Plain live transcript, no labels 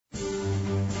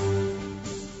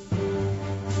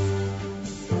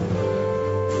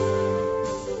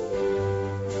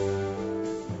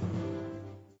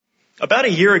About a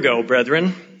year ago,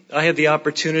 brethren, I had the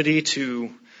opportunity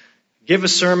to give a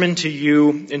sermon to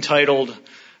you entitled,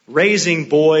 Raising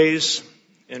Boys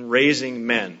and Raising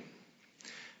Men.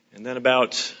 And then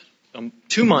about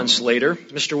 2 months later,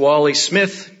 Mr. Wally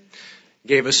Smith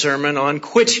gave a sermon on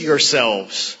Quit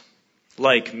Yourselves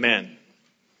Like Men.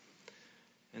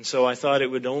 And so I thought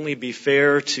it would only be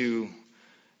fair to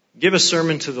give a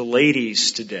sermon to the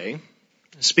ladies today,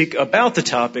 speak about the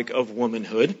topic of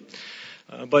womanhood,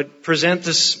 but present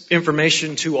this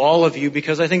information to all of you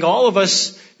because I think all of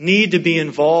us need to be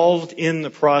involved in the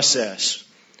process.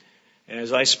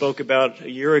 As I spoke about a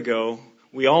year ago,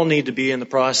 we all need to be in the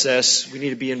process, we need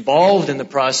to be involved in the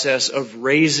process of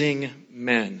raising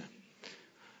men.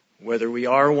 Whether we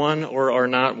are one or are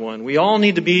not one. We all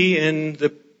need to be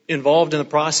involved in the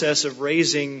process of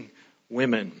raising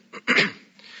women.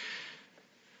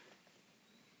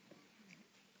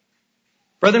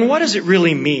 Brethren, what does it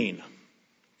really mean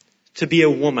to be a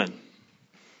woman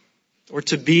or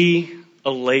to be a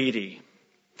lady?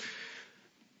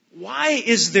 Why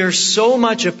is there so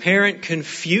much apparent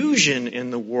confusion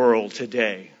in the world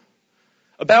today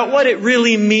about what it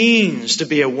really means to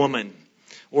be a woman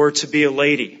or to be a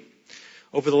lady?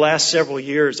 Over the last several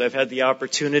years, I've had the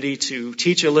opportunity to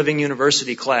teach a Living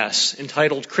University class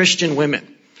entitled Christian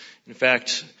Women. In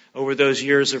fact, over those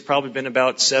years, there have probably been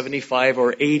about 75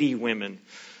 or 80 women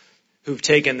who've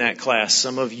taken that class.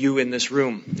 Some of you in this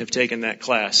room have taken that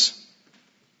class.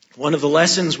 One of the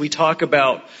lessons we talk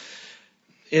about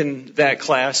in that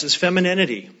class is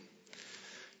femininity.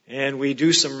 And we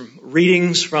do some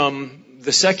readings from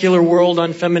the secular world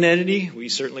on femininity. We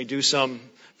certainly do some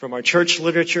from our church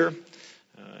literature.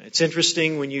 It's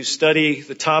interesting when you study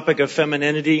the topic of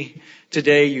femininity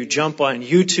today, you jump on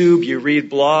YouTube, you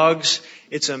read blogs.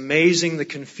 It's amazing the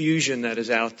confusion that is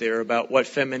out there about what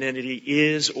femininity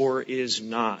is or is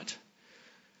not.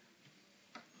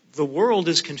 The world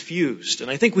is confused, and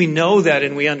I think we know that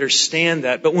and we understand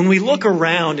that. But when we look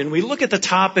around and we look at the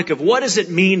topic of what does it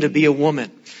mean to be a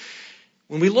woman,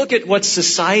 when we look at what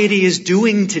society is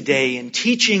doing today and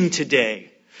teaching today,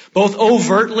 both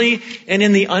overtly and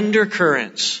in the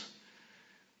undercurrents,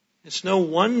 it's no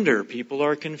wonder people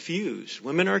are confused.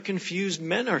 Women are confused,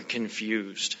 men are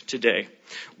confused today.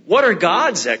 What are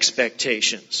God's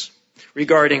expectations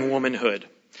regarding womanhood?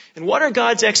 And what are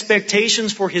God's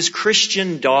expectations for His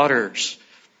Christian daughters?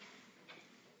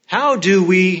 How do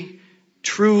we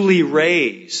truly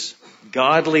raise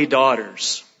godly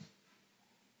daughters,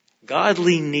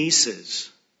 godly nieces,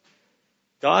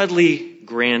 godly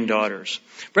granddaughters?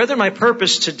 Brethren, my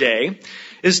purpose today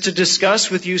is to discuss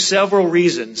with you several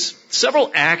reasons,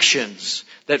 several actions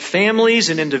that families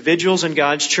and individuals in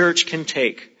God's church can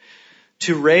take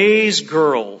to raise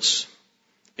girls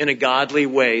in a godly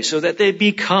way so that they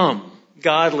become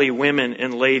godly women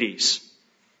and ladies.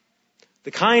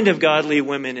 The kind of godly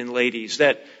women and ladies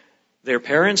that their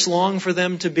parents long for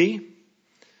them to be,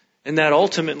 and that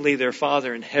ultimately their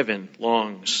Father in heaven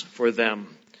longs for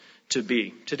them to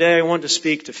be. Today I want to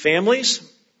speak to families.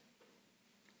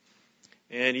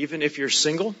 And even if you're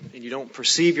single and you don't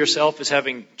perceive yourself as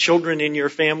having children in your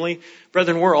family,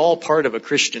 brethren, we're all part of a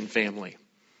Christian family,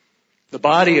 the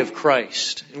body of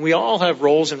Christ. And we all have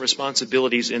roles and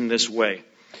responsibilities in this way.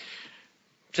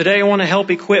 Today I want to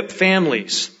help equip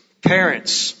families,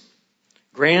 parents,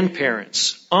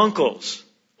 grandparents, uncles,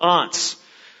 aunts,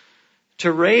 to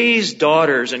raise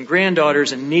daughters and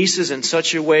granddaughters and nieces in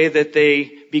such a way that they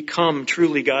become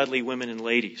truly godly women and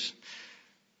ladies.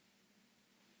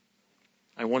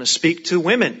 I want to speak to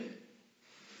women,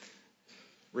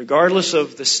 regardless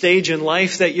of the stage in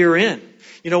life that you're in.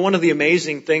 You know, one of the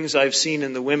amazing things I've seen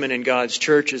in the women in God's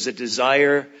church is a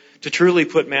desire to truly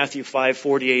put Matthew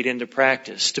 5:48 into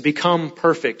practice, to become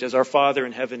perfect as our Father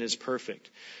in heaven is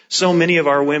perfect. So many of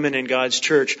our women in God's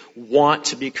church want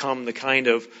to become the kind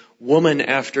of woman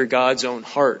after God's own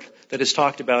heart that is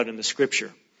talked about in the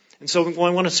Scripture. And so I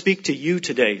want to speak to you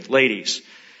today, ladies,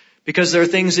 because there are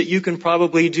things that you can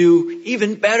probably do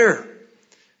even better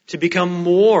to become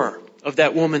more of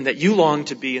that woman that you long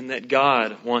to be and that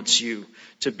God wants you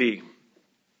to be.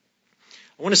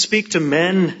 I want to speak to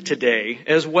men today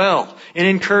as well and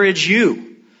encourage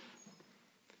you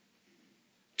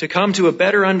to come to a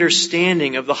better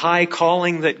understanding of the high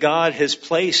calling that God has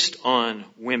placed on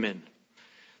women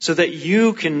so that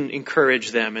you can encourage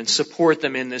them and support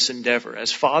them in this endeavor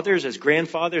as fathers, as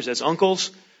grandfathers, as uncles,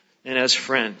 and as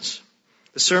friends.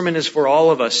 The sermon is for all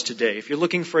of us today. If you're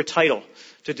looking for a title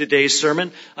to today's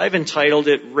sermon, I've entitled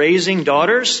it Raising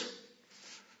Daughters,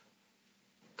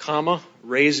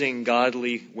 Raising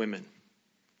Godly Women.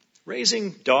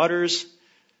 Raising daughters,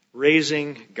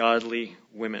 raising godly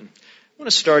women. I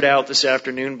want to start out this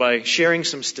afternoon by sharing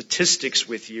some statistics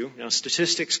with you. Now,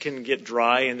 statistics can get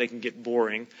dry and they can get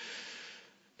boring.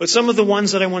 But some of the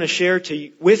ones that I want to share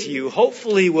with you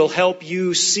hopefully will help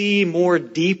you see more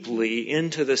deeply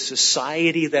into the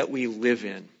society that we live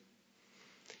in.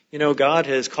 You know, God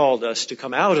has called us to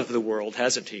come out of the world,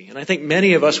 hasn't He? And I think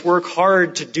many of us work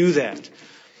hard to do that.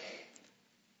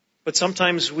 But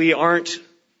sometimes we aren't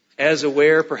as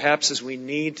aware, perhaps, as we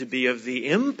need to be of the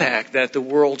impact that the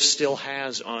world still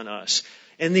has on us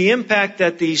and the impact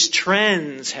that these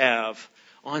trends have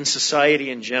on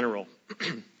society in general.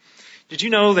 Did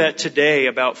you know that today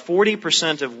about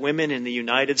 40% of women in the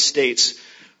United States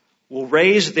will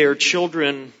raise their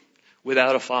children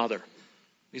without a father?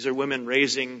 These are women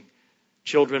raising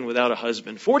children without a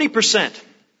husband. 40%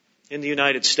 in the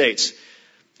United States.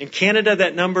 In Canada,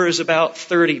 that number is about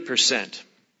 30%.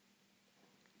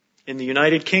 In the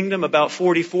United Kingdom, about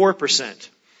 44%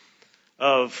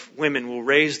 of women will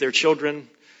raise their children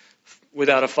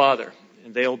without a father,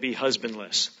 and they'll be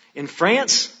husbandless. In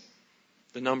France,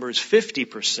 the number is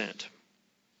 50%.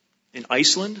 In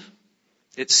Iceland,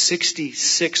 it's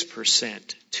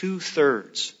 66%,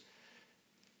 2/3.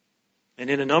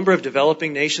 And in a number of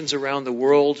developing nations around the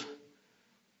world,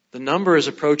 the number is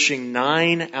approaching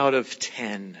 9 out of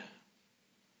 10.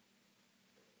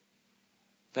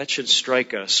 That should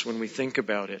strike us when we think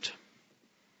about it.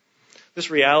 This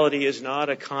reality is not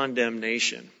a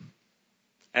condemnation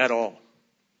at all.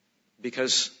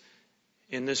 Because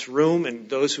in this room, and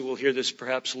those who will hear this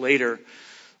perhaps later,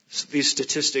 these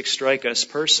statistics strike us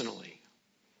personally.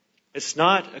 It's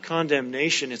not a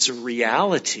condemnation, it's a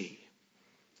reality.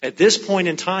 At this point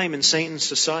in time in Satan's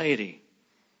society.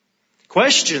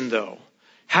 Question though,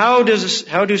 how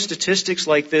do statistics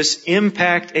like this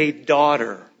impact a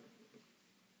daughter?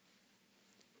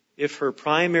 If her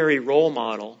primary role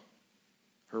model,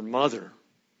 her mother,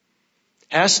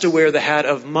 has to wear the hat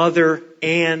of mother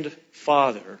and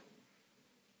father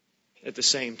at the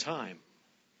same time.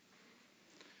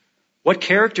 What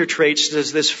character traits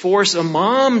does this force a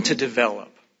mom to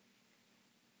develop?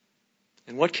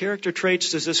 And what character traits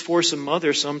does this force a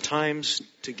mother sometimes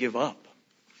to give up?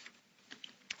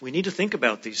 We need to think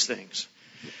about these things.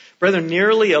 Brethren,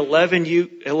 nearly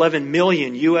 11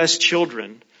 million U.S.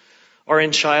 children are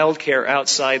in child care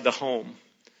outside the home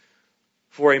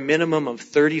for a minimum of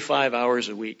 35 hours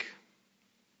a week.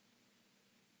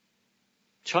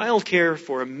 Child care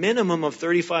for a minimum of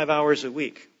 35 hours a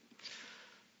week.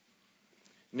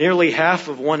 Nearly half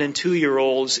of 1- and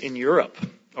 2-year-olds in Europe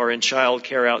are in child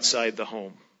care outside the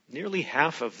home. Nearly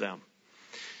half of them.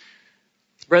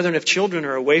 Brethren, if children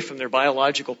are away from their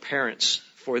biological parents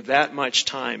for that much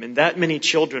time, and that many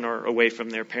children are away from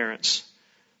their parents,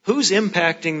 who's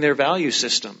impacting their value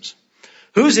systems?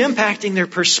 Who's impacting their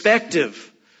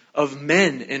perspective of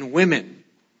men and women?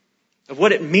 Of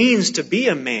what it means to be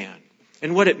a man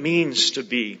and what it means to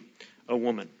be a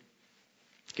woman?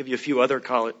 I'll give you a few other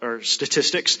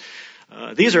statistics.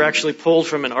 These are actually pulled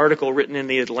from an article written in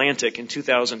The Atlantic in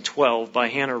 2012 by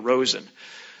Hannah Rosen.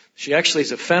 She actually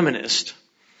is a feminist,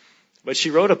 but she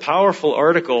wrote a powerful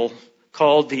article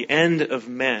called The End of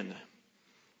Men,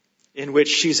 in which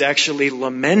she's actually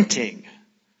lamenting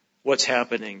what's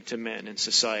happening to men in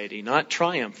society, not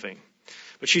triumphing.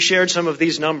 But she shared some of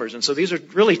these numbers, and so these are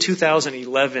really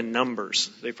 2011 numbers.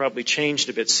 They've probably changed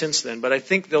a bit since then, but I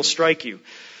think they'll strike you.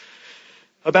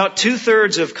 About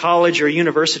 2/3 of college or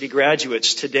university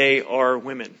graduates today are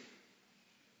women.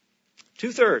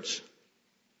 2/3.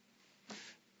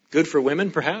 Good for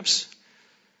women, perhaps.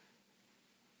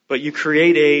 But you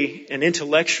create an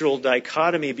intellectual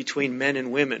dichotomy between men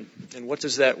and women. And what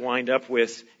does that wind up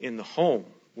with in the home,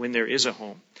 when there is a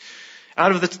home?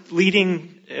 Out of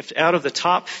the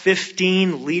top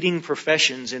 15 leading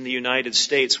professions in the United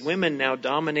States, women now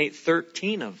dominate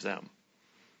 13 of them.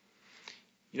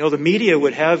 You know, the media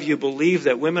would have you believe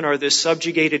that women are this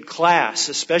subjugated class,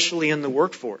 especially in the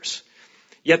workforce.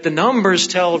 Yet the numbers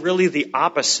tell really the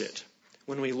opposite.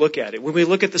 When we look at it. When we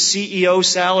look at the CEO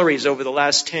salaries over the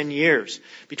last 10 years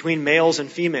between males and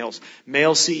females,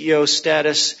 male CEO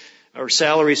status or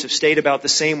salaries have stayed about the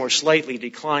same or slightly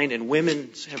declined, and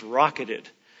women's have rocketed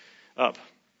up.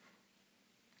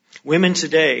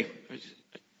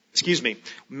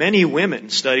 Many women,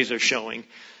 studies are showing,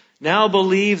 now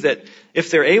believe that if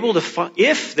they're able to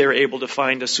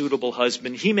find a suitable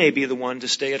husband, he may be the one to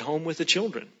stay at home with the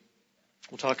children.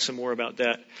 We'll talk some more about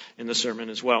that in the sermon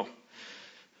as well.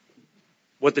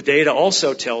 What the data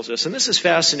also tells us, and this is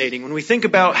fascinating, when we think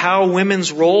about how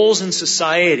women's roles in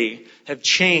society have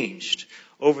changed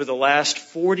over the last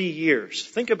 40 years.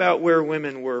 Think about where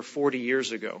women were 40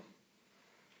 years ago.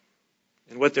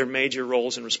 and what their major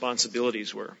roles and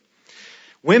responsibilities were.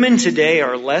 Women today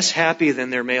are less happy than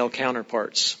their male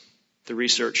counterparts, the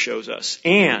research shows us.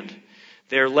 And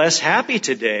they're less happy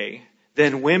today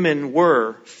than women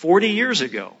were 40 years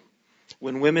ago,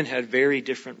 when women had very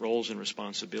different roles and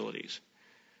responsibilities.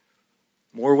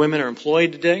 More women are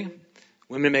employed today.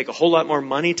 Women make a whole lot more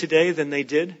money today than they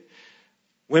did.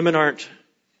 Women aren't,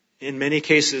 in many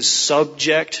cases,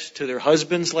 subject to their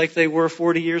husbands like they were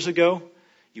 40 years ago.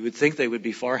 You would think they would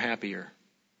be far happier.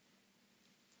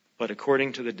 But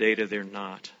according to the data, they're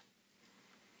not.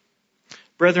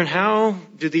 Brethren, how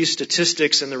do these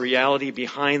statistics and the reality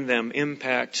behind them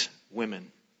impact women?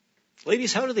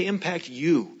 Ladies, how do they impact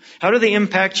you? How do they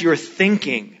impact your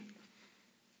thinking?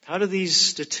 How do these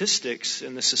statistics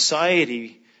and the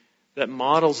society that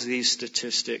models these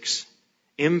statistics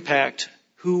impact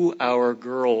who our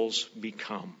girls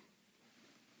become?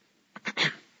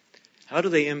 How do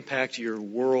they impact your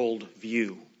world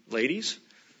view? Ladies,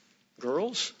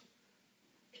 girls,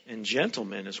 and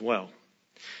gentlemen as well.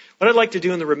 What I'd like to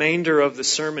do in the remainder of the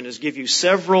sermon is give you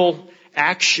several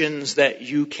actions that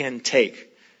you can take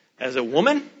as a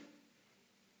woman,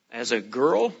 as a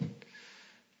girl,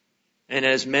 and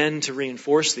as men to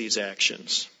reinforce these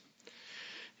actions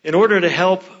in order to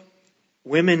help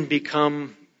women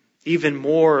become even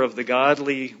more of the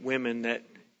godly women that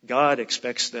God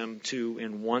expects them to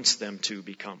and wants them to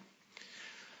become.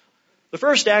 The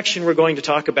first action we're going to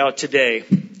talk about today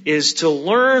is to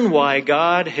learn why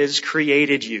God has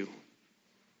created you.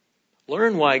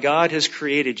 Learn why God has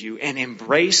created you and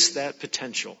embrace that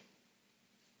potential.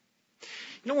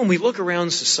 You know, when we look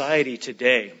around society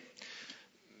today,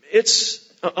 it's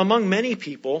among many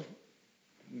people,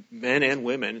 men and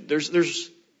women, there's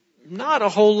not a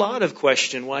whole lot of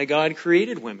question why God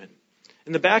created women.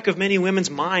 In the back of many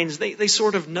women's minds, they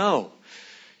sort of know.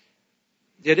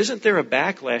 Yet isn't there a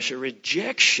backlash, a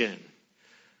rejection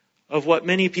of what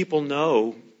many people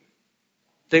know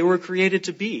they were created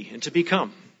to be and to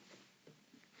become?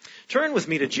 Turn with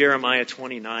me to Jeremiah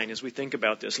 29 as we think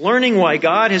about this. Learning why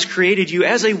God has created you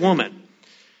as a woman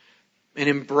and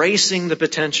embracing the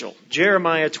potential.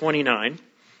 Jeremiah 29.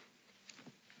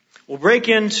 We'll break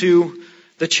into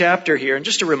the chapter here. And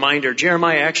just a reminder,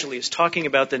 Jeremiah actually is talking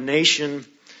about the nation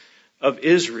of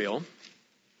Israel.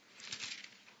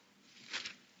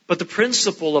 But the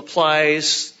principle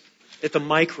applies at the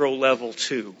micro level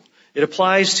too. It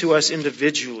applies to us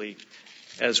individually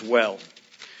as well.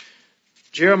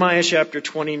 Jeremiah chapter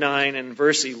 29 and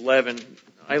verse 11.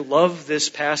 I love this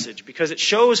passage because it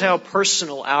shows how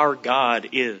personal our God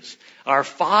is. Our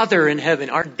Father in heaven,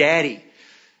 our Daddy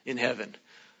in heaven.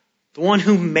 The one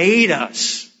who made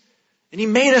us. And He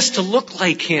made us to look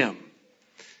like Him.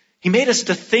 He made us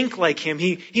to think like Him.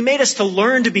 He made us to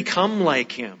learn to become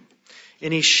like Him.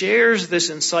 And He shares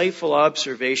this insightful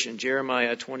observation,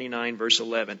 Jeremiah 29 verse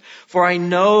 11. For I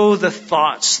know the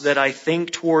thoughts that I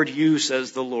think toward you,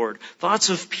 says the Lord. Thoughts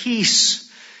of peace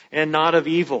and not of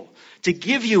evil. To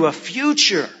give you a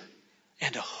future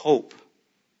and a hope.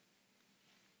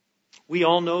 We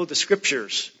all know the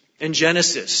scriptures in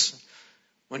Genesis.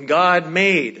 When God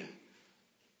made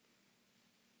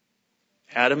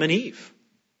Adam and Eve.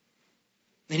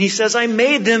 And He says, I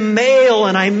made them male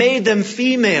and I made them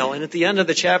female. And at the end of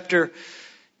the chapter,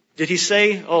 did He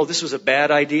say, oh, this was a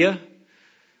bad idea?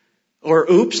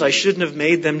 Or, oops, I shouldn't have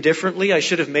made them differently. I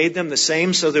should have made them the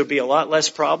same so there'd be a lot less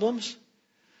problems?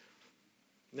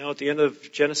 No, at the end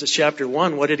of Genesis chapter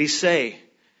 1, what did He say?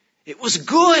 It was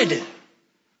good.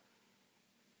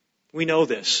 We know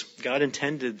this. God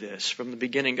intended this from the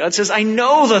beginning. God says, I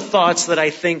know the thoughts that I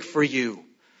think for you.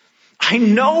 I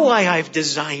know why I've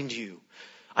designed you.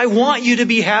 I want you to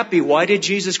be happy. Why did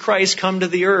Jesus Christ come to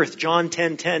the earth? John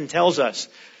 10:10 tells us,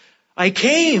 I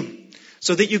came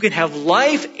so that you can have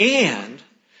life and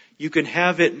you can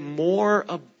have it more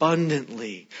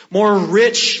abundantly, more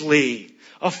richly,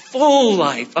 a full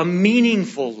life, a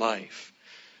meaningful life.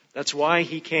 That's why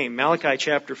He came. Malachi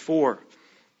chapter 4.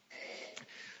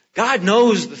 God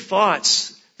knows the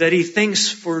thoughts that He thinks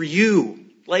for you,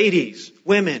 ladies,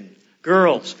 women,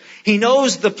 girls. He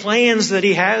knows the plans that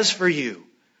He has for you.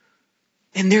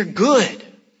 And they're good.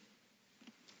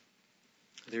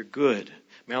 They're good.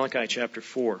 Malachi chapter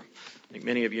 4. I think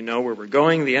many of you know where we're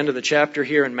going. The end of the chapter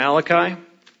here in Malachi.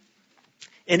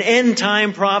 An end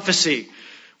time prophecy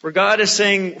where God is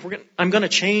saying, I'm going to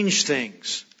change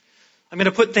things. I'm going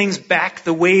to put things back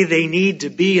the way they need to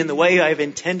be and the way I've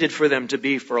intended for them to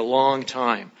be for a long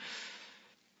time.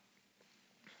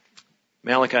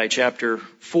 Malachi chapter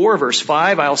 4 verse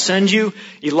 5, I'll send you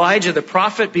Elijah the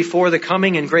prophet before the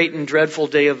coming and great and dreadful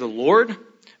day of the Lord.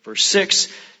 Verse 6,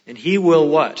 and he will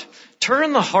what?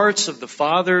 turn the hearts of the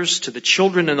fathers to the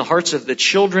children and the hearts of the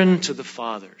children to the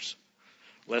fathers,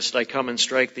 lest I come and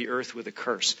strike the earth with a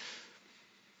curse.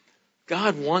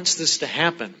 God wants this to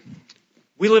happen.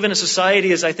 We live in a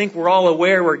society, as I think we're all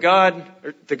aware, where God,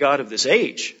 or the God of this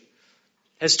age,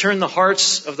 has turned the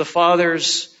hearts of the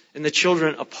fathers and the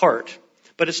children apart.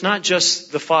 But it's not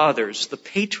just the fathers, the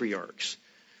patriarchs.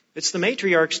 It's the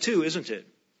matriarchs too, isn't it?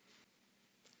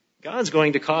 God's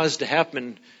going to cause to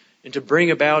happen and to bring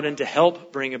about and to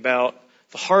help bring about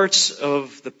the hearts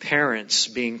of the parents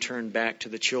being turned back to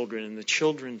the children and the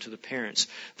children to the parents.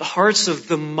 The hearts of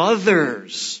the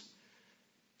mothers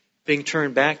being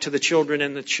turned back to the children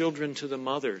and the children to the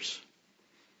mothers.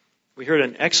 We heard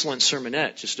an excellent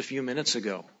sermonette just a few minutes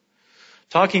ago,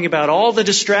 talking about all the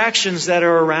distractions that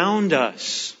are around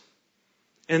us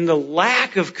and the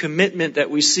lack of commitment that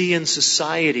we see in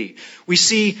society. We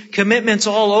see commitments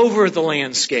all over the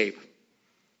landscape,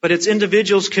 but it's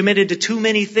individuals committed to too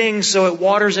many things, so it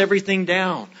waters everything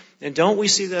down. And don't we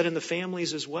see that in the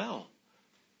families as well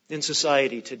in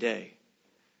society today?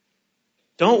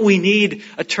 Don't we need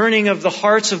a turning of the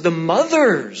hearts of the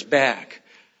mothers back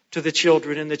to the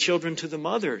children and the children to the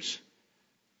mothers?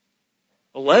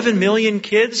 11 million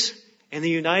kids in the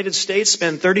United States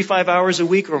spend 35 hours a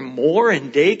week or more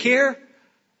in daycare.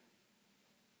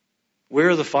 Where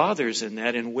are the fathers in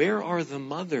that, and where are the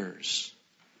mothers?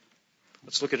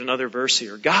 Let's look at another verse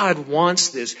here. God wants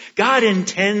this. God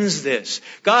intends this.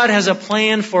 God has a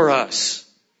plan for us.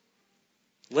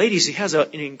 Ladies, He has an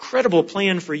incredible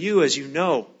plan for you, as you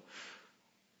know.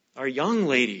 Our young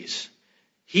ladies,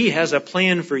 He has a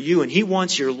plan for you, and He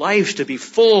wants your life to be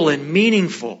full and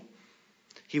meaningful.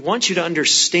 He wants you to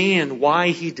understand why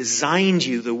He designed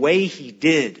you the way He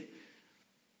did,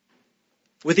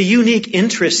 with the unique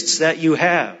interests that you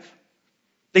have,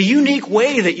 the unique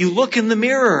way that you look in the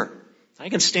mirror. I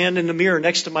can stand in the mirror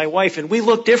next to my wife and we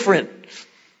look different.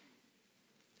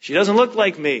 She doesn't look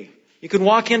like me. You can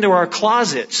walk into our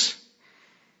closets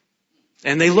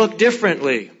and they look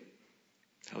differently.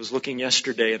 I was looking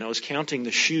yesterday and I was counting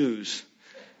the shoes.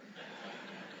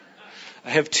 I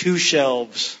have 2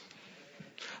 shelves.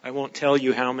 I won't tell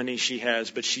you how many she has,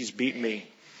 but she's beat me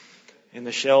in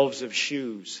the shelves of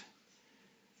shoes.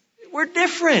 We're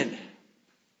different.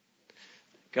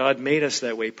 God made us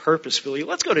that way purposefully.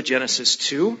 Let's go to Genesis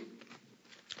 2.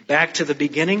 Back to the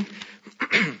beginning.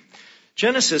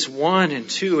 Genesis 1 and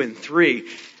 2 and 3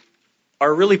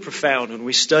 are really profound when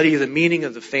we study the meaning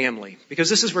of the family, because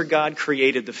this is where God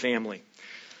created the family.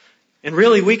 And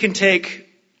really we can take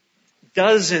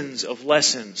dozens of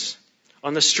lessons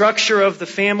on the structure of the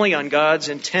family, on God's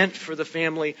intent for the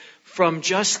family from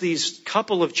just these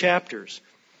couple of chapters.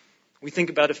 We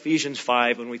think about Ephesians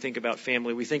 5 when we think about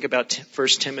family. We think about 1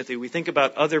 Timothy. We think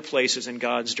about other places in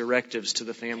God's directives to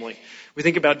the family. We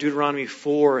think about Deuteronomy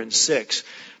 4 and 6.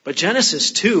 But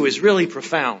Genesis 2 is really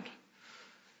profound,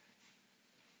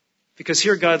 because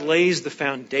here God lays the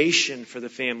foundation for the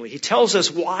family. He tells us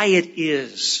why it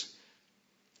is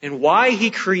and why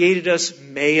He created us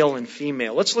male and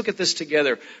female. Let's look at this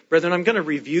together. Brethren, I'm going to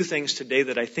review things today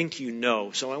that I think you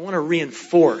know. So I want to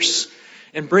reinforce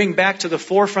and bring back to the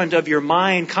forefront of your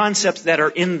mind concepts that are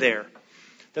in there,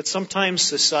 that sometimes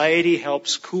society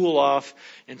helps cool off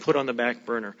and put on the back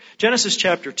burner. Genesis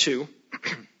chapter 2,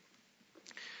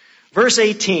 verse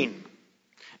 18.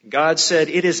 God said,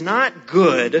 "It is not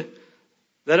good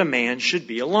that a man should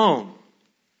be alone."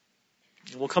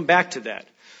 And we'll come back to that.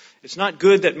 It's not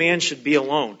good that man should be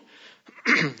alone.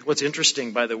 What's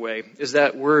interesting, by the way, is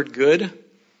that word good.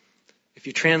 If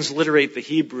you transliterate the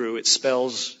Hebrew, it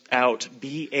spells out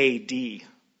B-A-D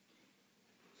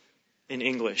in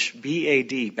English.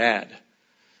 B-A-D, bad.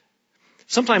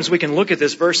 Sometimes we can look at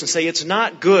this verse and say, it's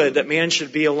not good that man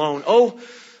should be alone. Oh,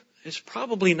 it's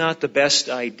probably not the best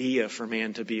idea for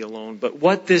man to be alone. But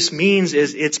what this means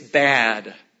is it's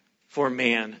bad for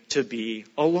man to be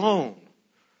alone.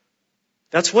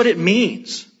 That's what it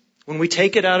means when we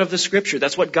take it out of the Scripture.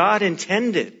 That's what God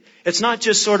intended. It's not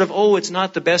just sort of, oh, it's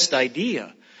not the best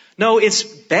idea. No, it's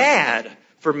bad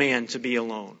for man to be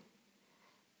alone.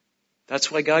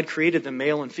 That's why God created them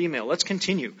male and female. Let's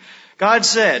continue. God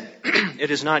said,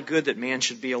 "It is not good that man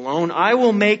should be alone. I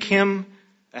will make him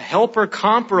a helper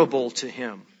comparable to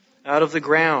him. Out of the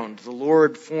ground the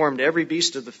Lord formed every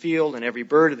beast of the field and every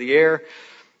bird of the air.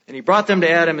 And He brought them to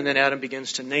Adam, and then Adam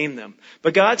begins to name them.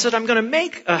 But God said, I'm going to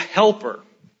make a helper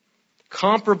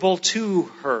comparable to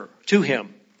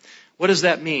him. What does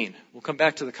that mean? We'll come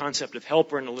back to the concept of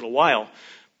helper in a little while.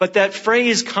 But that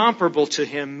phrase comparable to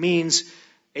him means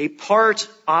a part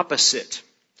opposite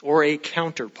or a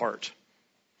counterpart.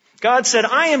 God said,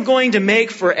 I am going to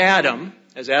make for Adam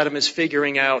as Adam is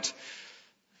figuring out,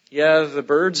 the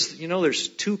birds, there's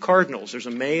two cardinals. There's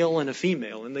a male and a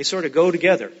female, and they sort of go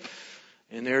together.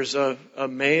 And there's a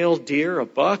male deer, a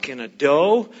buck, and a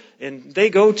doe, and they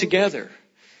go together.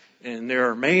 And there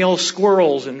are male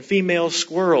squirrels and female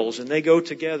squirrels, and they go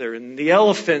together. And the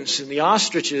elephants and the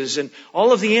ostriches, and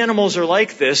all of the animals are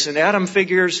like this. And Adam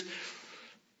figures,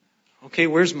 okay,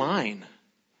 where's mine?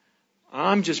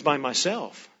 I'm just by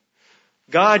myself.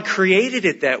 God created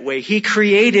it that way. He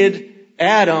created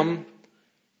Adam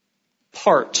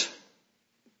part.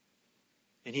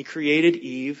 And He created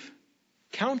Eve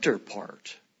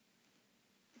counterpart.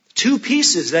 Two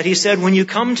pieces that He said, when you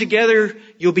come together,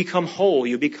 you'll become whole.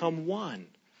 You'll become one.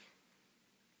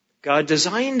 God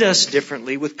designed us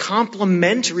differently with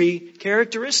complementary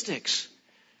characteristics.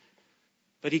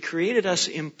 But He created us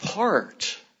in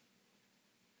part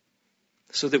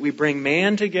so that we bring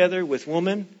man together with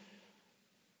woman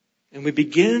and we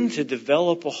begin to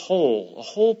develop a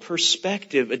whole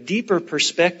perspective, a deeper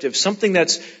perspective, something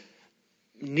that's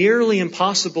nearly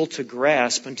impossible to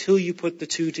grasp until you put the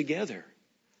two together.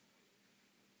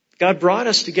 God brought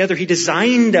us together. He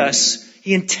designed us.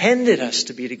 He intended us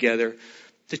to be together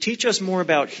to teach us more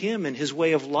about Him and His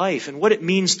way of life and what it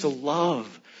means to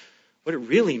love, what it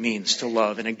really means to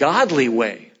love in a godly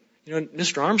way.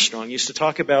 Mr. Armstrong used to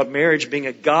talk about marriage being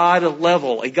a God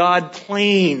level, a God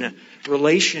plane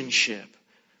relationship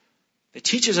that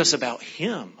teaches us about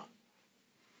Him.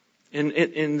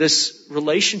 In this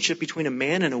relationship between a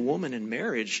man and a woman in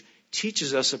marriage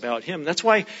teaches us about Him. That's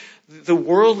why the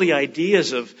worldly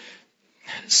ideas of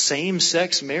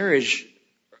same-sex marriage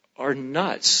are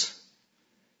nuts.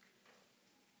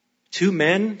 Two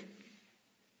men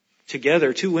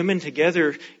together, two women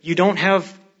together, you don't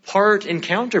have part and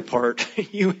counterpart.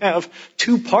 You have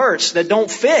two parts that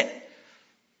don't fit.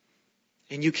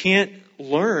 And you can't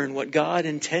learn what God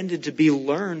intended to be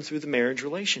learned through the marriage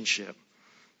relationship.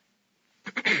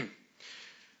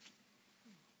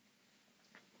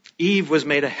 Eve was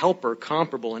made a helper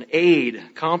comparable, an aid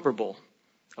comparable,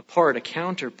 a part, a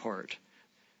counterpart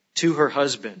to her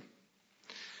husband.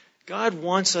 God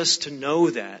wants us to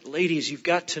know that. Ladies, you've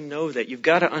got to know that. You've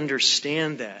got to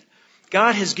understand that.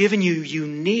 God has given you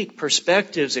unique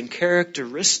perspectives and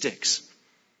characteristics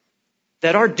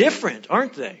that are different,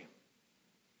 aren't they?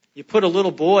 You put a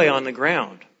little boy on the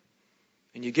ground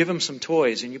and you give him some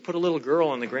toys, and you put a little girl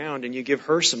on the ground and you give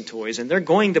her some toys, and they're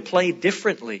going to play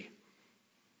differently.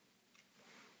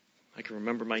 I can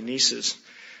remember my nieces.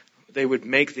 They would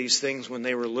make these things when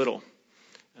they were little.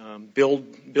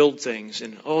 Build things,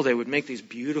 and they would make these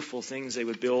beautiful things they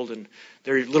would build, and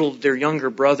their younger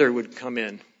brother would come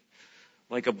in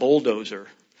like a bulldozer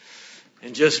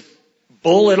and just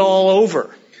bull it all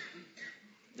over.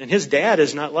 And his dad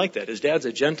is not like that. His dad's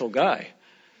a gentle guy.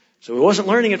 So he wasn't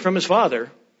learning it from his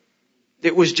father.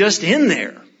 It was just in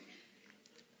there.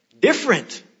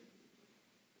 Different.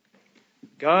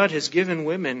 God has given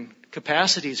women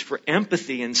capacities for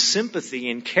empathy and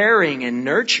sympathy and caring and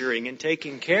nurturing and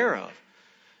taking care of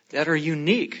that are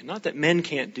unique. Not that men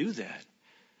can't do that,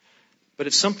 but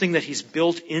it's something that He's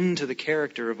built into the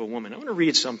character of a woman. I want to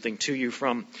read something to you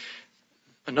from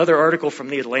another article from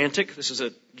The Atlantic. This is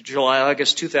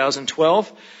July-August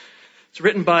 2012. It's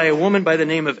written by a woman by the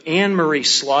name of Anne Marie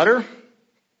Slaughter,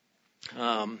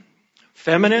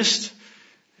 feminist,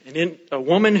 and a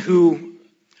woman who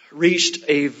reached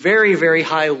a very, very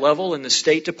high level in the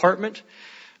State Department,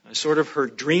 sort of her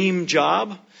dream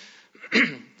job.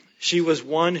 She was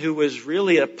one who was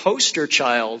really a poster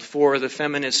child for the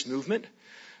feminist movement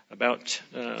about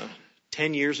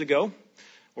 10 years ago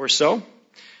or so.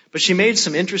 But she made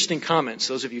some interesting comments.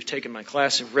 Those of you who've taken my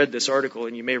class have read this article,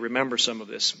 and you may remember some of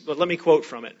this. But let me quote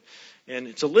from it. And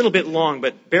it's a little bit long,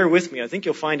 but bear with me. I think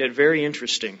you'll find it very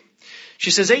interesting. She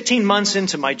says, 18 months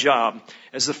into my job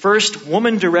as the first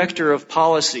woman director of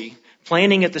policy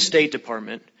planning at the State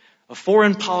Department, a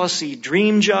foreign policy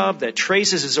dream job that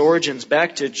traces its origins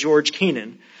back to George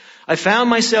Kennan, I found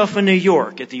myself in New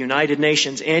York at the United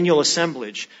Nations annual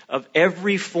assemblage of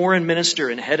every foreign minister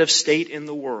and head of state in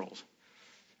the world.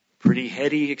 Pretty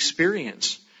heady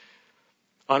experience.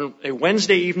 On a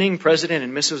Wednesday evening, President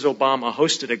and Mrs. Obama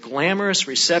hosted a glamorous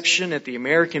reception at the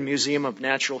American Museum of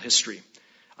Natural History.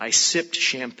 I sipped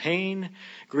champagne,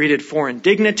 greeted foreign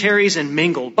dignitaries, and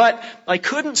mingled. But I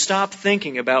couldn't stop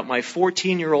thinking about my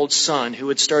 14-year-old son who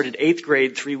had started 8th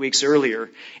grade 3 weeks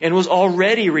earlier and was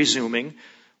already resuming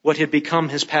what had become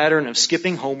his pattern of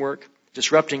skipping homework,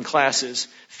 disrupting classes,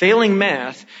 failing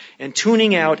math, and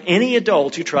tuning out any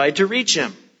adult who tried to reach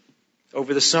him.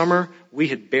 Over the summer, we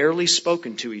had barely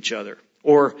spoken to each other.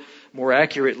 Or, more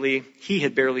accurately, he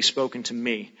had barely spoken to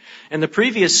me. And the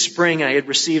previous spring I had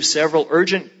received several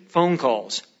urgent phone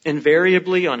calls,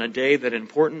 invariably on a day that an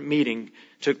important meeting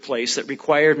took place that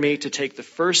required me to take the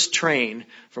first train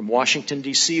from Washington,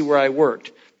 D.C., where I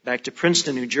worked, back to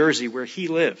Princeton, New Jersey, where he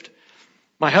lived.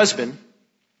 My husband,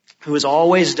 who has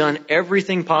always done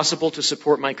everything possible to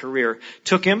support my career,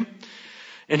 took him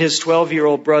and his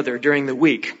 12-year-old brother during the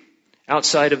week.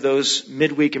 Outside of those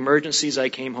midweek emergencies, I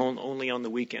came home only on the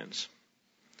weekends.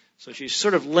 So she's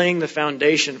sort of laying the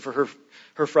foundation for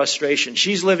her frustration.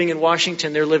 She's living in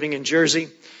Washington, they're living in Jersey.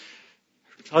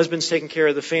 Her husband's taking care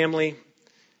of the family,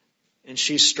 and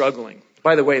she's struggling.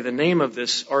 By the way, the name of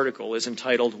this article is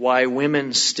entitled, Why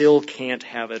Women Still Can't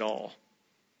Have It All.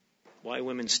 Why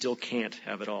Women Still Can't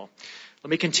Have It All. Let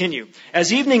me continue.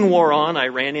 As evening wore on, I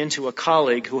ran into a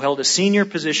colleague who held a senior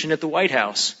position at the White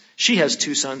House. She has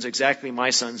 2 sons exactly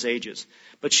my son's ages,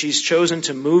 but she's chosen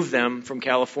to move them from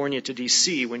California to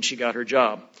D.C. when she got her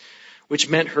job, which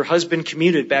meant her husband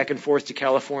commuted back and forth to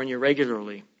California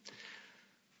regularly.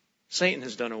 Satan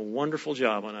has done a wonderful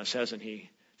job on us, hasn't he?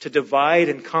 To divide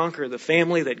and conquer the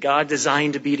family that God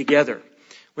designed to be together.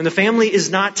 When the family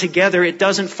is not together, it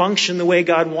doesn't function the way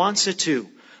God wants it to.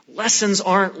 Lessons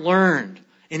aren't learned,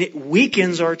 and it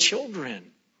weakens our children.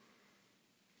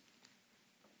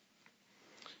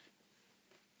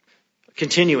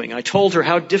 Continuing, I told her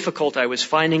how difficult I was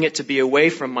finding it to be away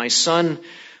from my son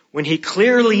when he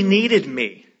clearly needed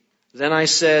me. Then I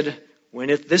said, when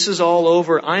this is all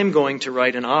over, I'm going to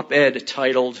write an op-ed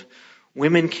titled,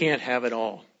 Women Can't Have It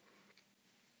All.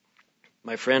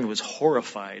 My friend was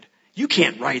horrified. You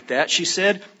can't write that, she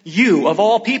said. You, of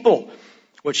all people.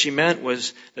 What she meant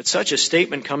was that such a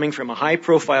statement coming from a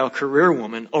high-profile career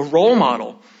woman, a role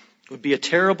model, would be a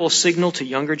terrible signal to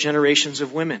younger generations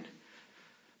of women.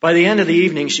 By the end of the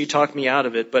evening, she talked me out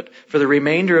of it, but for the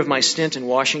remainder of my stint in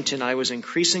Washington, I was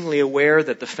increasingly aware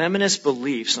that the feminist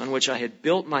beliefs on which I had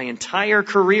built my entire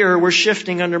career were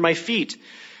shifting under my feet.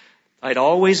 I'd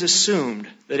always assumed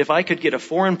that if I could get a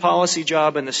foreign policy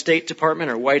job in the State Department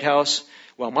or White House,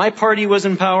 while my party was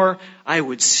in power, I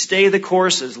would stay the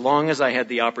course as long as I had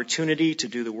the opportunity to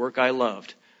do the work I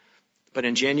loved. But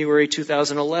in January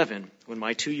 2011, when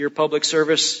my 2-year public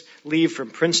service leave from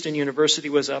Princeton University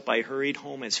was up, I hurried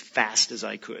home as fast as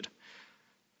I could.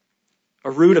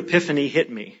 A rude epiphany hit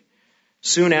me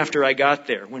soon after I got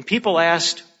there. When people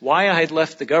asked why I had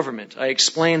left the government, I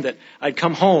explained that I'd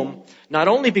come home not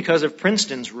only because of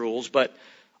Princeton's rules, but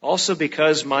also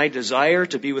because my desire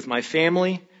to be with my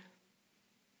family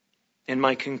and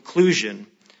my conclusion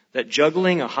that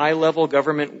juggling a high-level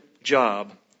government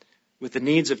job with the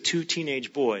needs of 2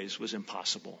 teenage boys was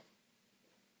impossible.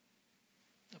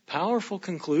 A powerful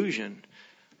conclusion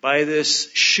by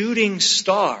this shooting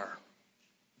star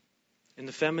in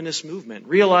the feminist movement,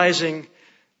 realizing,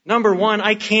 number 1,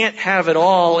 I can't have it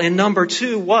all, and number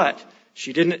 2, what?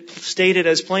 She didn't state it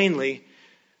as plainly.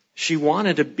 She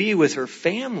wanted to be with her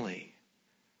family.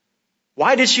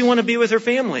 Why did she want to be with her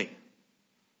family?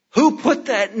 Who put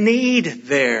that need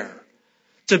there?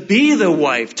 To be the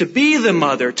wife, to be the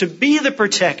mother, to be the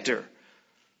protector,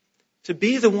 to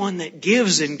be the one that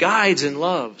gives and guides and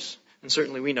loves. And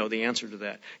certainly we know the answer to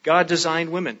that. God designed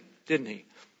women, didn't he?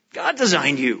 God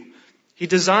designed you. He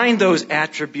designed those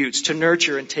attributes to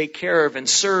nurture and take care of and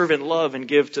serve and love and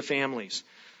give to families.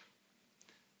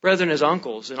 Brethren, as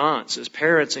uncles and aunts, as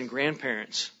parents and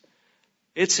grandparents,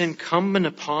 it's incumbent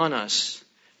upon us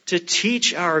to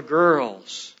teach our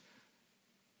girls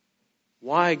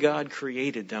why God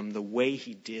created them the way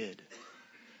He did.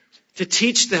 To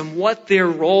teach them what their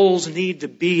roles need to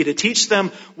be. To teach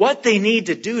them what they need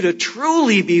to do to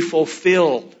truly be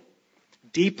fulfilled.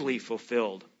 Deeply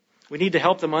fulfilled. We need to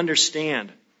help them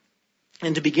understand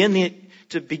and to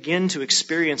begin to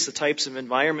experience the types of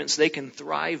environments they can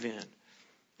thrive in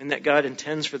and that God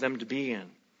intends for them to be in.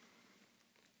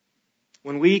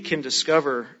 When we can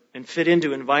discover and fit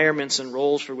into environments and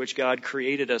roles for which God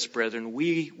created us, brethren,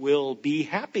 we will be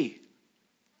happy.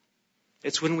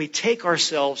 It's when we take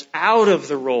ourselves out of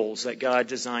the roles that God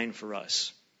designed for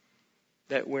us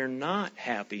that we're not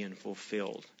happy and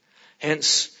fulfilled.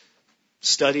 Hence,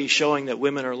 studies showing that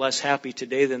women are less happy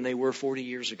today than they were 40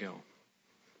 years ago.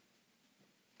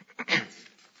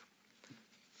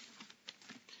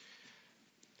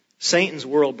 Satan's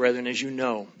world, brethren, as you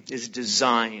know, is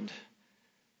designed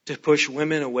to push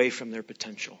women away from their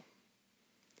potential.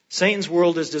 Satan's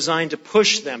world is designed to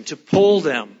push them, to pull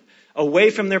them away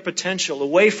from their potential,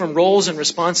 away from roles and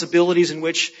responsibilities in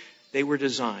which they were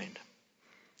designed.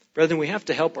 Brethren, we have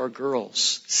to help our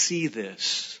girls see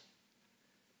this,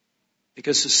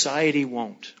 because society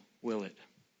won't, will it?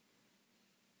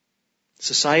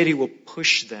 Society will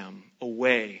push them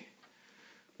away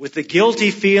with the guilty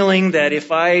feeling that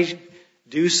if I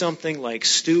do something like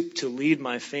stoop to lead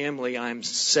my family, I'm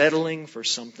settling for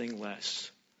something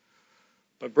less.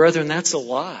 But brethren, that's a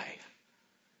lie.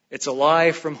 It's a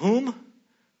lie from whom?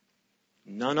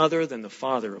 None other than the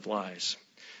father of lies.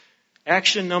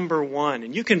 Action number 1,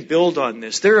 and you can build on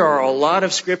this. There are a lot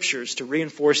of scriptures to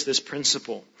reinforce this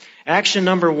principle. Action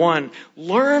number 1,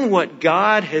 learn what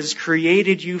God has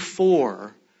created you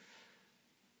for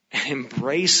and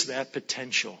embrace that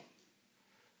potential.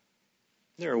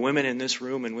 There are women in this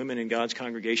room and women in God's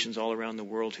congregations all around the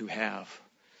world who have.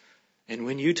 And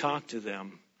when you talk to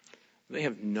them, they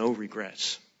have no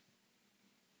regrets.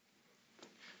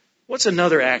 What's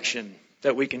another action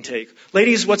that we can take?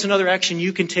 Ladies, what's another action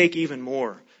you can take even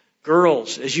more?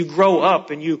 Girls, as you grow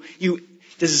up and you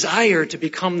desire to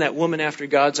become that woman after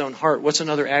God's own heart, what's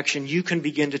another action you can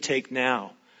begin to take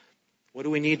now? What do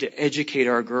we need to educate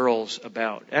our girls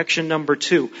about? Action number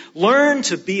 2, learn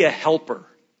to be a helper.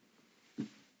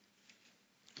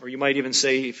 Or you might even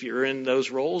say, if you're in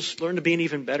those roles, learn to be an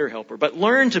even better helper. But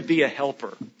learn to be a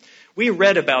helper. We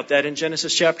read about that in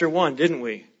Genesis chapter 1, didn't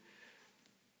we?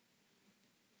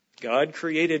 God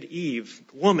created Eve,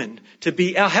 woman, to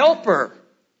be a helper,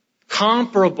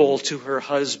 comparable to her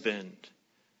husband.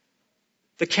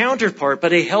 The counterpart,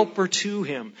 but a helper to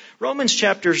him. Romans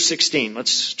chapter 16,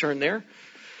 let's turn there.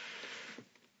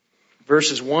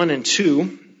 Verses 1 and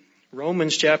 2.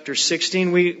 Romans chapter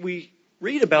 16, we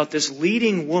read about this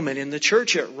leading woman in the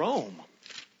church at Rome.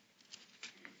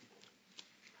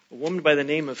 A woman by the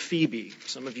name of Phoebe.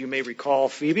 Some of you may recall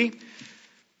Phoebe.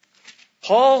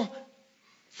 Paul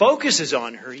focuses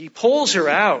on her. He pulls her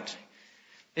out.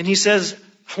 And he says,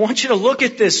 I want you to look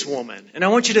at this woman. And I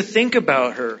want you to think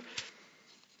about her.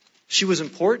 She was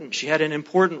important. She had an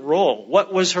important role.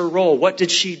 What was her role? What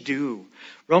did she do?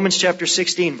 Romans chapter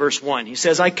 16, verse 1. He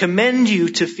says, I commend you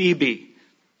to Phoebe.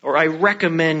 Or I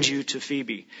recommend you to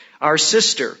Phoebe, our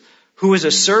sister, who is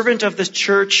a servant of the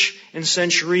church in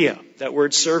Cenchrea. That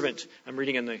word servant, I'm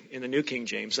reading in the New King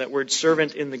James. That word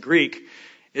servant in the Greek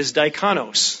is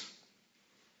diakonos.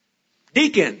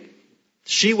 Deacon.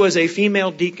 She was a female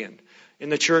deacon in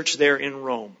the church there in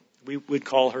Rome. We would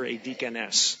call her a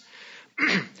deaconess.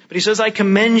 But he says, I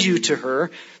commend you to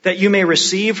her that you may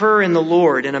receive her in the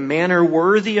Lord in a manner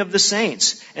worthy of the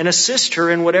saints and assist her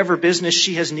in whatever business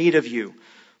she has need of you.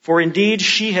 For indeed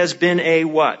she has been a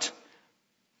what?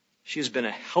 She has been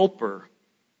a helper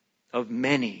of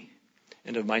many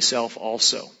and of myself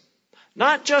also.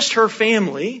 Not just her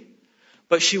family,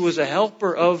 but she was a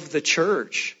helper of the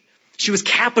church. She was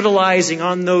capitalizing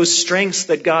on those strengths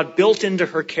that God built into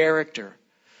her character.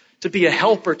 To be a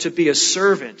helper, to be a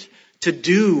servant, to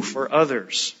do for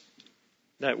others.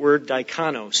 That word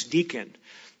diakonos, deacon,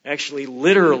 actually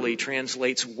literally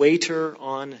translates waiter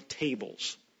on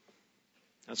tables.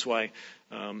 That's why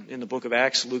in the book of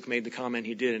Acts, Luke made the comment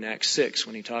he did in Acts 6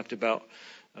 when he talked about,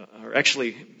 or actually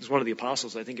it was one of the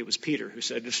apostles, I think it was Peter, who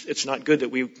said, it's not good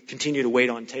that we continue to wait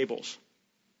on tables.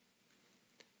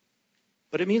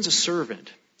 But it means a servant.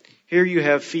 Here you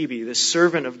have Phoebe, this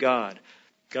servant of God.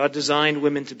 God designed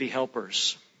women to be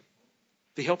helpers.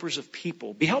 Be helpers of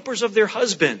people. Be helpers of their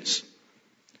husbands.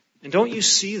 And don't you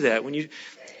see that when you...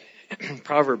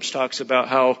 Proverbs talks about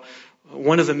how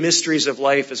one of the mysteries of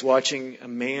life is watching a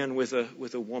man with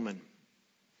a woman.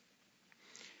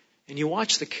 And you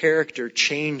watch the character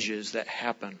changes that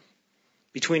happen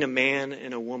between a man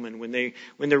and a woman when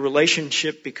their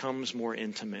relationship becomes more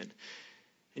intimate.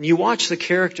 And you watch the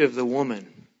character of the woman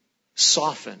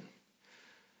soften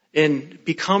and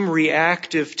become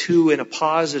reactive to, in a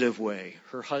positive way,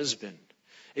 her husband.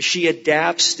 As she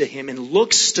adapts to him and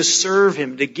looks to serve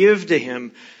him, to give to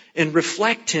him, and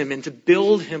reflect him and to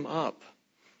build him up.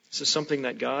 This is something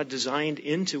that God designed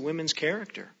into women's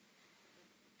character.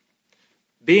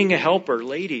 Being a helper,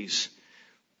 ladies,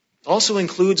 also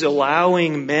includes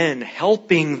allowing men,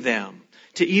 helping them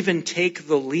to even take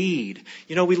the lead.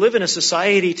 You know, we live in a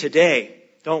society today,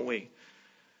 don't we,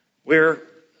 where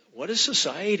what does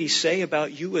society say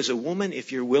about you as a woman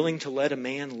if you're willing to let a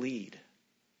man lead?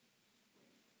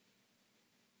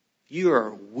 You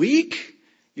are weak.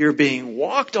 You're being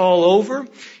walked all over.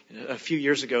 A few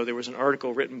years ago, there was an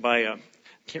article written by, I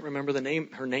can't remember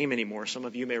her name anymore. Some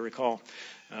of you may recall.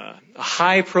 A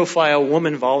high-profile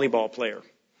woman volleyball player.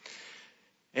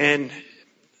 And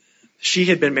she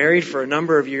had been married for a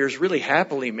number of years, really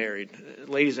happily married,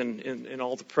 ladies in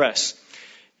all the press.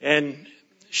 And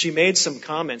she made some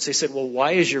comments. They said, well,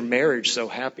 why is your marriage so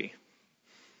happy?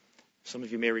 Some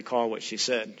of you may recall what she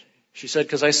said. She said,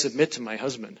 because I submit to my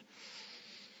husband.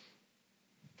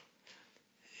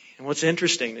 And what's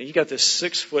interesting, you got this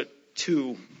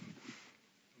 6'2"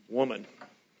 woman,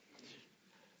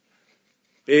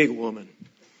 big woman,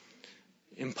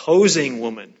 imposing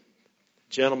woman.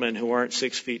 Gentlemen who aren't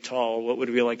 6 feet tall, what would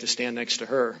it be like to stand next to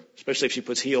her, especially if she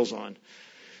puts heels on?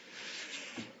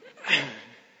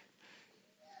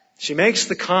 She makes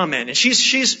the comment, and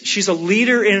she's a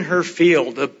leader in her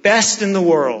field, the best in the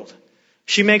world.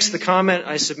 She makes the comment,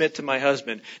 I submit to my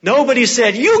husband. Nobody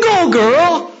said, "You go,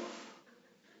 girl.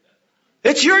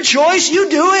 It's your choice.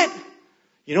 You do it."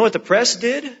 You know what the press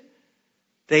did?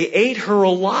 They ate her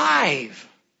alive.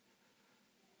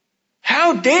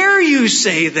 How dare you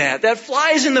say that? That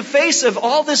flies in the face of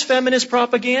all this feminist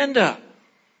propaganda.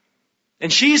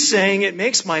 And she's saying it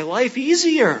makes my life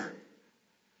easier.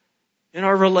 And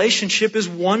our relationship is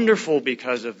wonderful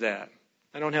because of that.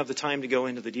 I don't have the time to go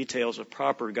into the details of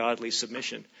proper godly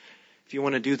submission. If you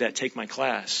want to do that, take my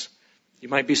class. You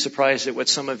might be surprised at what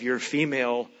some of your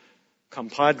female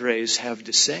compadres have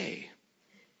to say.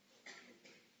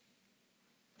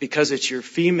 Because it's your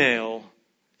female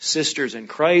sisters in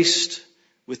Christ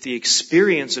with the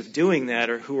experience of doing that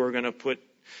or who are going to put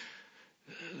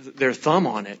their thumb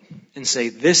on it and say,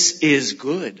 this is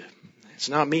good. It's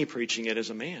not me preaching it as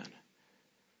a man.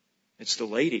 It's the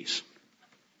ladies.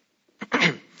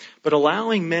 But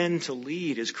allowing men to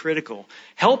lead is critical.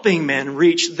 Helping men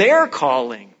reach their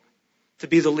calling to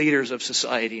be the leaders of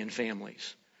society and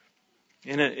families.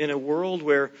 In a world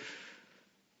where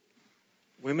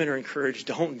women are encouraged,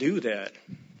 don't do that.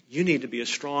 You need to be a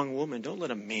strong woman. Don't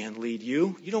let a man lead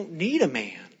you. You don't need a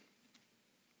man.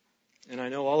 And I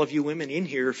know all of you women in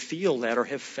here feel that or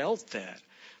have felt that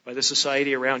by the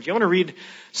society around you. I want to read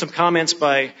some comments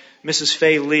by Mrs.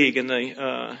 Fay League in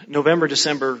the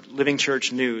November-December Living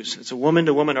Church News. It's a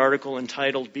woman-to-woman article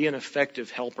entitled, "Be an Effective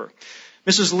Helper."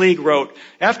 Mrs. League wrote,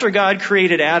 "After God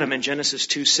created Adam in Genesis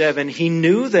 2:7, He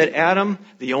knew that Adam,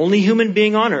 the only human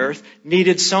being on earth,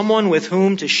 needed someone with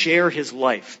whom to share his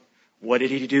life. What did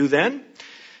He do then?"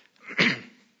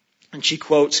 And she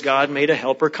quotes, "God made a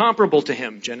helper comparable to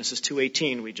him." Genesis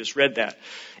 2:18, we just read that.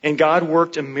 "And God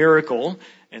worked a miracle,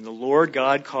 and the Lord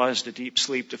God caused a deep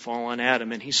sleep to fall on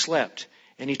Adam, and he slept.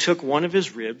 And He took one of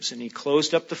his ribs, and He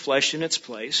closed up the flesh in its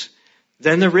place.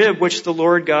 Then the rib which the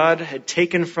Lord God had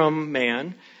taken from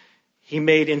man, He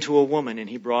made into a woman, and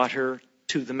He brought her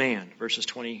to the man." Verses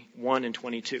 21 and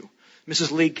 22.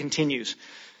 Mrs. League continues,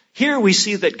 "Here we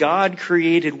see that God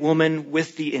created woman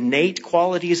with the innate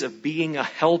qualities of being a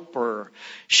helper.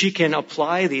 She can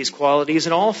apply these qualities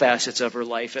in all facets of her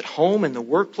life, at home, in the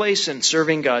workplace, and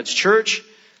serving God's church.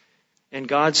 And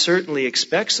God certainly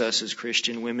expects us as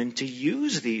Christian women to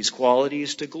use these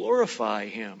qualities to glorify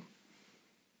Him."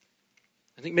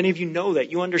 I think many of you know that.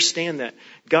 You understand that.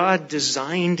 God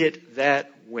designed it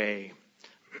that way.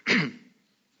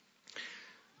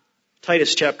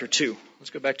 Titus chapter 2. Let's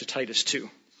go back to Titus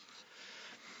 2.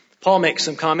 Paul makes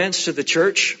some comments to the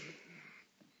church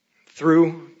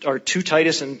to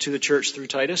Titus and to the church through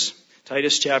Titus.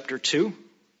 Titus chapter 2.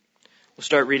 We'll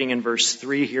start reading in verse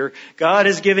 3 here. God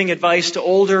is giving advice to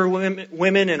older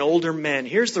women and older men.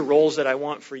 Here's the roles that I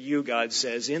want for you, God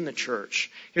says, in the church.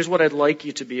 Here's what I'd like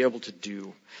you to be able to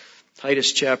do.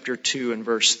 Titus chapter 2 and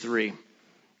verse 3.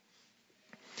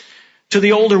 "To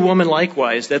the older woman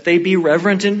likewise, that they be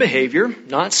reverent in behavior,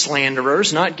 not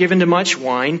slanderers, not given to much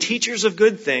wine, teachers of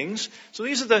good things." So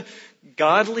these are the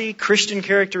godly Christian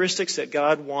characteristics that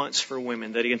God wants for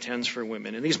women, that He intends for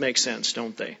women. And these make sense,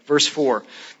 don't they? Verse 4,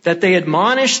 "That they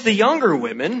admonish the younger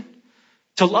women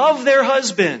to love their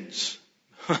husbands."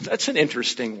 That's an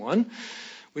interesting one.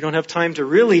 We don't have time to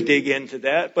really dig into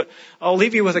that, but I'll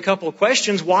leave you with a couple of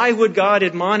questions. Why would God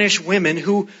admonish women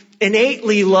who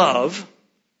innately love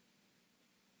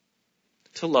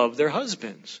to love their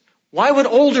husbands? Why would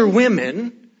older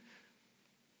women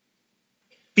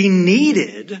be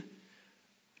needed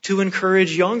to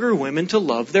encourage younger women to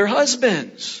love their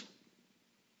husbands?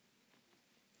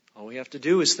 All we have to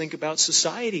do is think about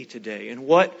society today and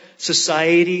what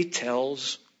society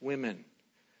tells women.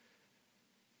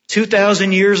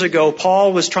 2,000 years ago,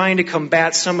 Paul was trying to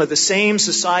combat some of the same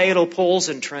societal pulls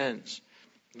and trends.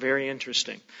 Very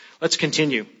interesting. Let's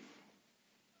continue.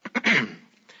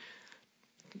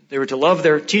 They were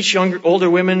to teach older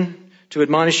women, to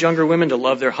admonish younger women to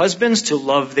love their husbands, to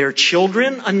love their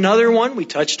children. Another one we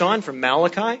touched on from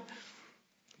Malachi,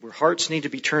 where hearts need to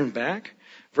be turned back.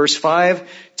 Verse 5,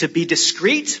 to be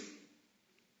discreet,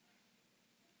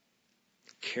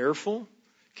 careful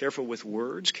with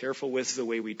words, careful with the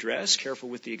way we dress, careful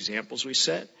with the examples we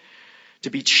set. To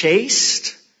be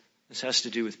chaste, this has to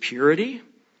do with purity.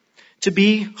 to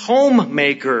be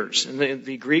homemakers. And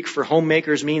the Greek for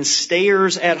homemakers means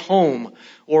stayers at home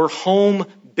or home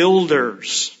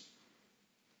builders.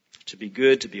 To be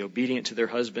good, to be obedient to their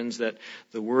husbands, that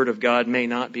the word of God may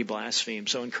not be blasphemed.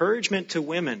 So encouragement to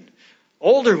women,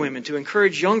 older women, to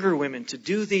encourage younger women to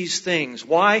do these things.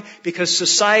 Why? Because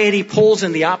society pulls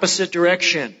in the opposite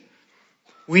direction.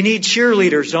 We need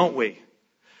cheerleaders, don't we?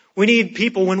 We need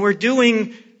people when we're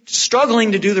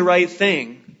struggling to do the right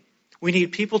thing. We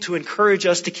need people to encourage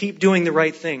us to keep doing the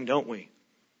right thing, don't we?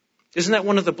 Isn't that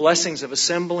one of the blessings of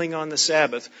assembling on the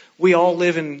Sabbath? We all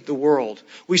live in the world.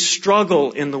 We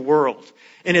struggle in the world.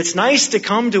 And it's nice to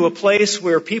come to a place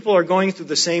where people are going through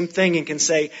the same thing and can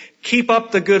say, keep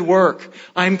up the good work.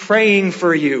 I'm praying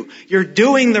for you. You're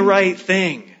doing the right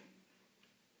thing.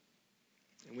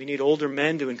 And we need older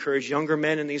men to encourage younger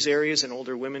men in these areas and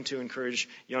older women to encourage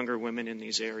younger women in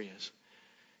these areas.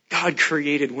 God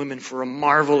created women for a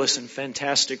marvelous and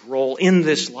fantastic role in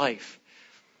this life.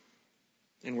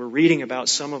 And we're reading about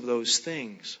some of those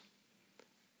things.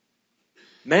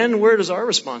 Men, where does our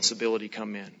responsibility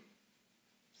come in?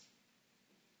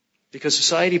 Because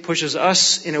society pushes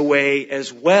us in a way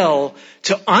as well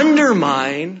to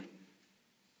undermine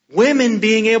women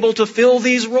being able to fill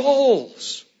these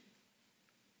roles.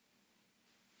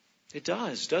 It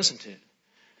does, doesn't it?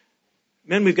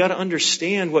 Men, we've got to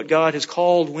understand what God has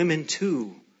called women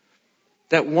to.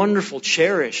 That wonderful,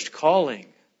 cherished calling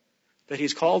that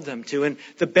He's called them to. And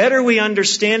the better we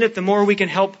understand it, the more we can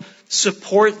help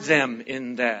support them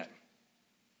in that.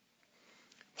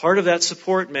 Part of that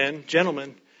support, men,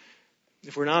 gentlemen,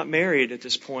 if we're not married at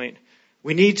this point,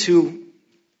 we need to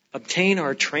obtain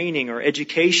our training, our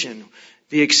education,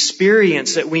 the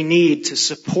experience that we need to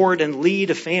support and lead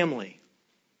a family.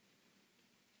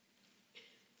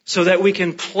 So that we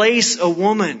can place a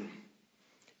woman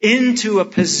into a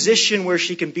position where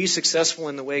she can be successful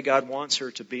in the way God wants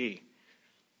her to be.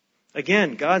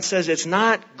 Again, God says it's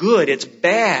not good, it's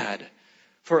bad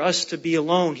for us to be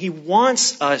alone. He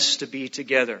wants us to be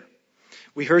together.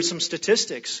 We heard some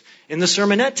statistics in the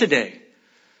sermonette today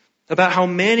about how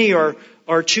many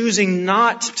are choosing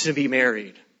not to be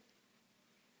married.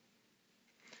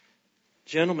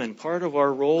 Gentlemen, part of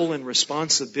our role and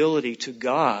responsibility to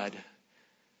God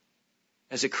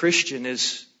as a Christian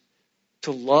is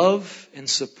to love and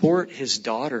support His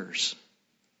daughters.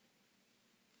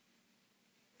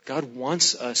 God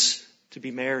wants us to be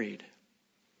married.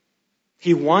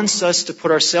 He wants us to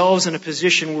put ourselves in a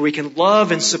position where we can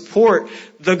love and support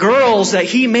the girls that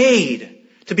He made,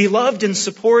 to be loved and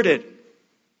supported.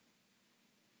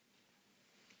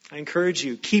 I encourage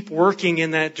you, keep working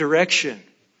in that direction.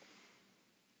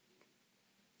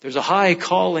 There's a high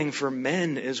calling for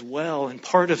men as well, and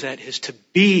part of that is to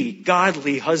be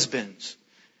godly husbands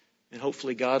and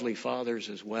hopefully godly fathers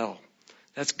as well.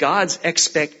 That's God's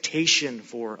expectation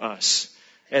for us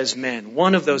as men.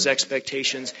 One of those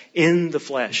expectations in the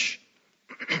flesh.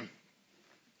 You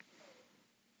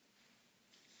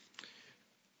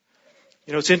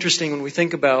know, it's interesting when we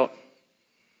think about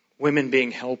women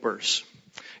being helpers.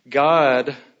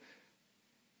 God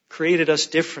created us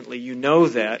differently. You know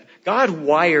that. God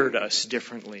wired us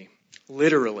differently,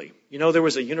 literally. You know, there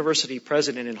was a university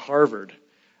president in Harvard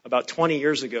about 20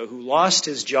 years ago who lost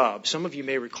his job. Some of you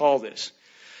may recall this.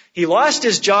 He lost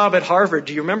his job at Harvard.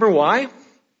 Do you remember why?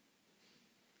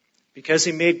 Because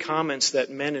he made comments that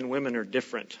men and women are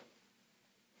different.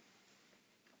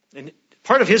 And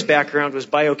part of his background was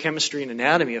biochemistry and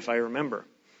anatomy, if I remember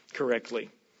correctly.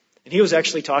 And he was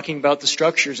actually talking about the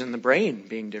structures in the brain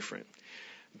being different.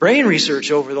 Brain research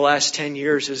over the last 10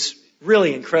 years is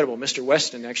really incredible. Mr.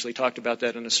 Weston actually talked about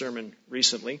that in a sermon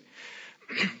recently.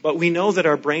 But we know that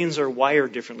our brains are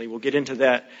wired differently. We'll get into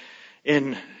that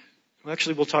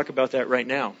we'll talk about that right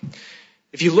now.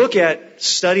 If you look at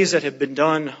studies that have been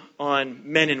done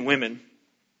on men and women,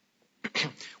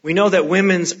 we know that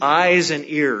women's eyes and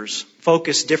ears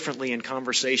focus differently in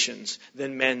conversations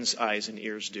than men's eyes and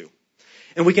ears do.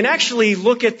 And we can actually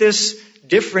look at this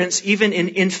difference even in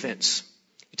infants.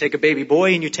 You take a baby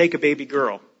boy and you take a baby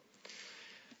girl.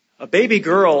 A baby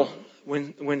girl,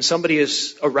 when somebody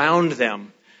is around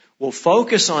them, will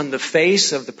focus on the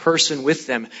face of the person with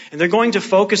them. And they're going to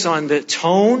focus on the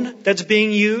tone that's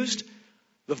being used,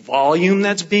 the volume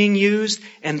that's being used,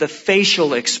 and the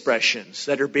facial expressions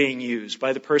that are being used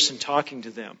by the person talking to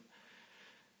them.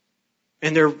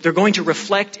 And they're going to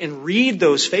reflect and read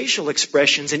those facial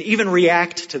expressions and even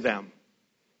react to them.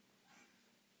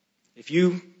 If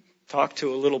you talk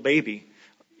to a little baby,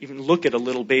 even look at a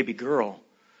little baby girl,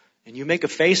 and you make a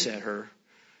face at her,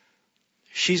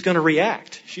 she's going to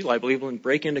react. She's liable to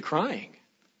break into crying.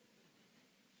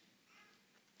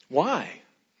 Why?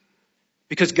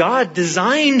 Because God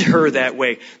designed her that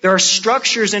way. There are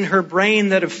structures in her brain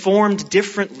that have formed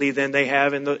differently than they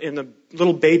have in the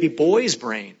little baby boy's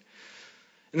brain.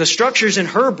 And the structures in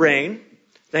her brain,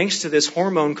 thanks to this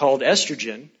hormone called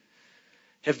estrogen,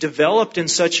 have developed in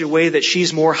such a way that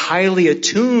she's more highly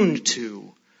attuned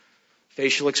to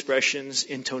facial expressions,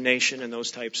 intonation, and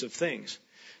those types of things.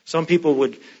 Some people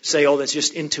would say, oh, that's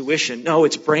just intuition. No,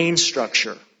 it's brain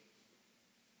structure.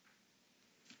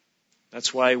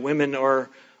 That's why women are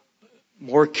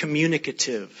more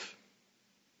communicative.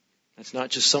 That's not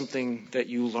just something that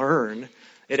you learn.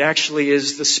 It actually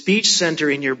is the speech center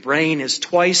in your brain is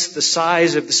twice the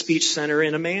size of the speech center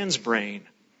in a man's brain.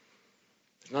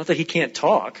 It's not that he can't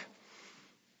talk.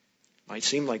 Might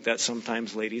seem like that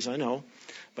sometimes, ladies, I know,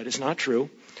 but it's not true.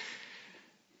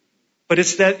 But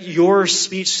it's that your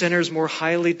speech center is more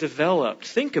highly developed.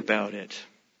 Think about it.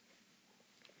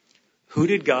 Who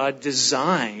did God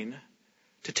design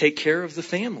to take care of the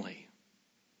family?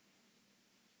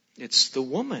 It's the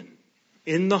woman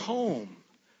in the home.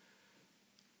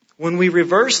 When we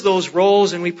reverse those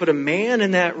roles and we put a man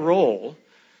in that role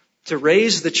to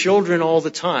raise the children all the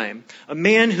time, a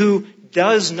man who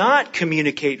does not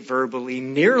communicate verbally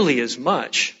nearly as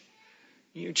much,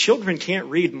 children can't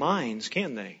read minds,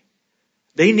 can they?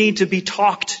 They need to be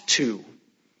talked to.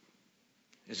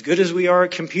 As good as we are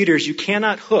at computers, you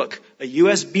cannot hook a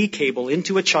USB cable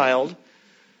into a child,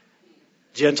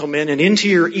 gentlemen, and into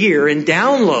your ear and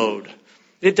download.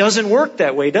 It doesn't work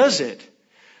that way, does it?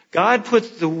 God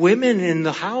put the women in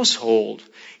the household.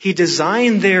 He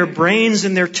designed their brains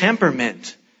and their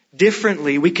temperament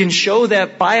differently. We can show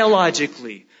that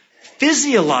biologically,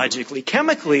 physiologically,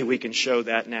 chemically we can show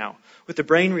that now with the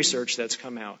brain research that's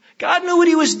come out. God knew what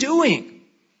He was doing.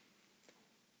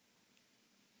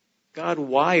 God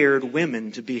wired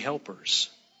women to be helpers.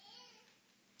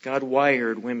 God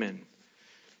wired women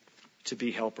to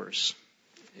be helpers.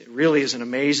 It really is an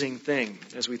amazing thing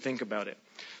as we think about it.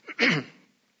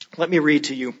 Let me read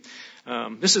to you.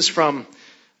 This is from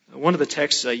one of the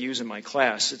texts I use in my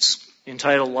class. It's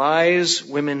entitled Lies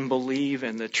Women Believe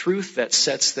and the Truth That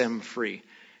Sets Them Free.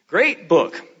 Great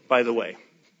book, by the way,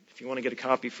 if you want to get a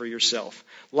copy for yourself.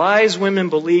 Lies Women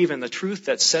Believe and the Truth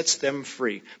That Sets Them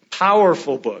Free.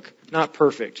 Powerful book. Not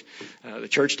perfect. The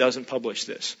church doesn't publish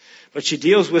this. But she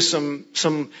deals with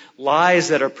some lies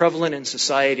that are prevalent in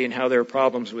society and how there are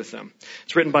problems with them.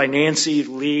 It's written by Nancy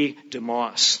Lee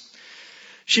DeMoss.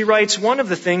 She writes, one of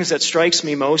the things that strikes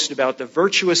me most about the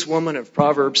virtuous woman of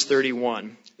Proverbs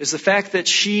 31 is the fact that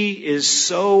she is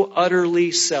so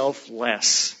utterly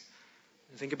selfless.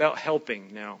 Think about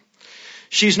helping now.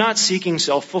 She's not seeking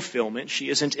self-fulfillment. She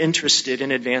isn't interested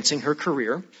in advancing her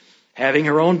career, having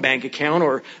her own bank account,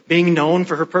 or being known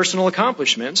for her personal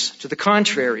accomplishments. To the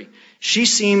contrary, she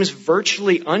seems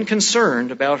virtually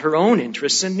unconcerned about her own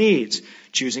interests and needs,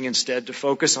 choosing instead to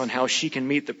focus on how she can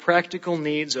meet the practical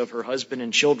needs of her husband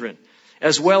and children,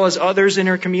 as well as others in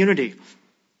her community.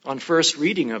 On first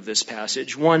reading of this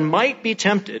passage, one might be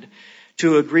tempted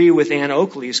to agree with Anne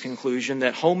Oakley's conclusion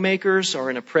that homemakers are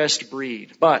an oppressed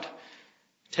breed. But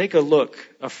take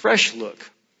a fresh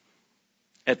look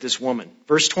at this woman.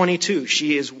 Verse 22,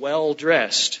 she is well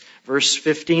dressed. Verse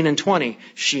 15 and 20,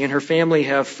 she and her family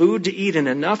have food to eat and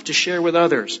enough to share with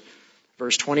others.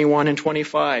 Verse 21 and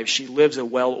 25, she lives a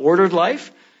well-ordered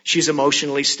life. She's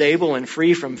emotionally stable and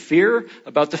free from fear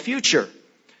about the future.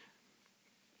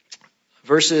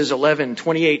 Verses 11,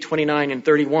 28, 29, and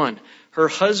 31, her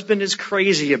husband is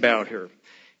crazy about her.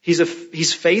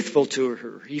 He's faithful to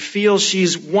her. He feels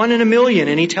she's one in a million,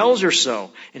 and he tells her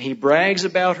so. And he brags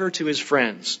about her to his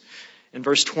friends. In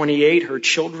verse 28, her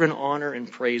children honor and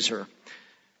praise her.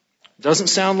 Doesn't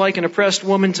sound like an oppressed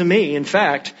woman to me. In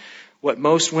fact, what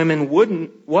woman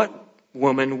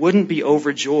wouldn't be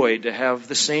overjoyed to have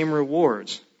the same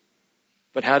rewards?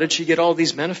 But how did she get all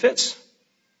these benefits?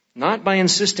 Not by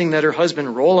insisting that her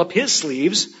husband roll up his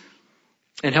sleeves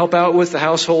and help out with the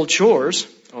household chores,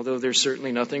 although there's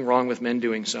certainly nothing wrong with men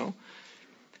doing so,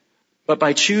 but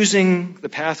by choosing the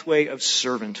pathway of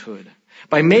servanthood,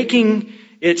 by making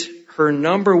it her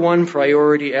number one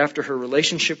priority after her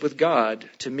relationship with God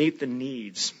to meet the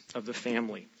needs of the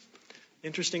family.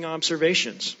 Interesting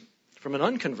observations from an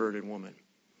unconverted woman.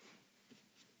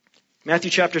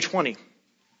 Matthew chapter 20.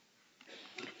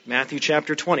 Matthew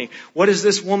chapter 20. What does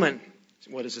this world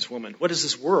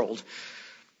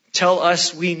tell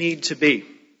us we need to be?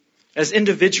 As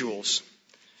individuals,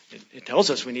 it tells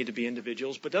us we need to be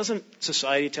individuals, but doesn't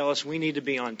society tell us we need to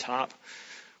be on top?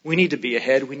 We need to be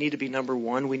ahead. We need to be number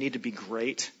one. We need to be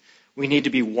great. We need to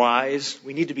be wise.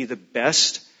 We need to be the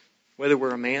best. Whether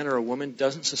we're a man or a woman,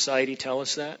 doesn't society tell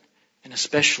us that? And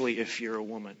especially if you're a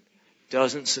woman.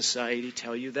 Doesn't society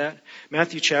tell you that?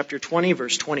 Matthew chapter 20,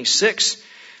 verse 26.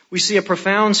 We see a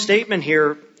profound statement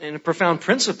here and a profound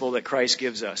principle that Christ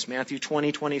gives us. Matthew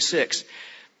 20, 26.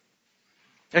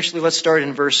 Actually, let's start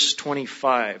in verse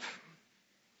 25.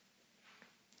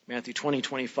 Matthew 20,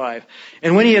 25.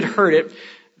 And when he had heard it,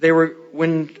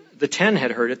 when the 10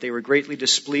 had heard it, they were greatly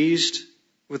displeased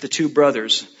with the two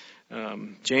brothers.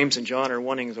 James and John are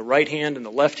wanting the right hand and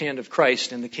the left hand of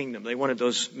Christ in the kingdom. They wanted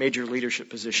those major leadership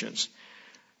positions.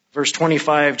 Verse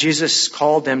 25, Jesus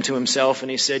called them to himself and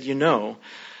he said, you know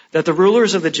that the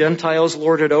rulers of the Gentiles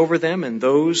lord it over them, and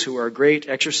those who are great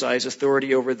exercise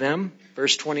authority over them.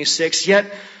 Verse 26, yet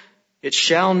it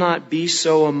shall not be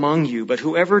so among you, but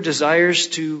whoever desires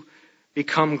to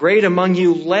become great among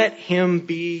you, let him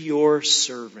be your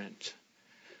servant.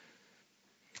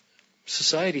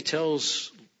 Society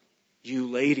tells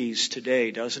you ladies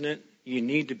today, doesn't it? You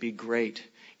need to be great.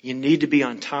 You need to be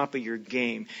on top of your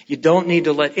game. You don't need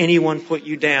to let anyone put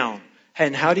you down.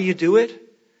 And how do you do it?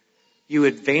 You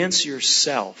advance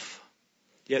yourself.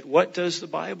 Yet what does the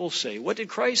Bible say? What did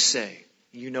Christ say?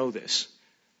 You know this.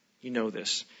 You know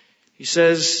this. He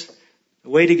says the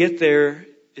way to get there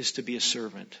is to be a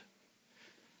servant.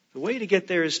 The way to get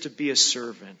there is to be a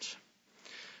servant.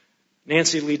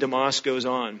 Nancy Lee DeMoss goes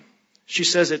on. She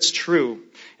says it's true.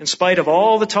 In spite of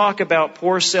all the talk about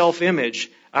poor self-image,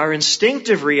 our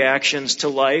instinctive reactions to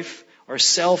life are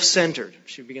self-centered.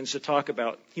 She begins to talk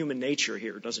about human nature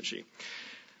here, doesn't she?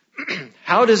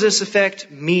 How does this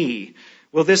affect me?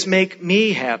 Will this make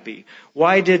me happy?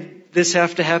 Why did this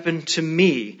have to happen to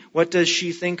me? What does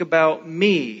she think about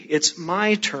me? It's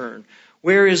my turn.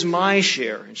 Where is my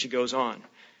share? And she goes on.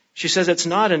 She says it's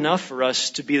not enough for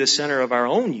us to be the center of our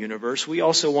own universe. We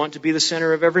also want to be the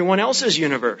center of everyone else's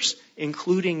universe,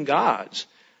 including God's.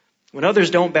 When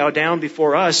others don't bow down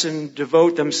before us and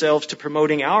devote themselves to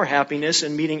promoting our happiness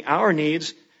and meeting our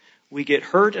needs, we get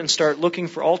hurt and start looking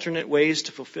for alternate ways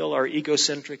to fulfill our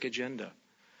egocentric agenda.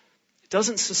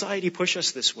 Doesn't society push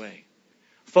us this way?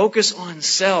 Focus on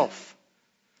self.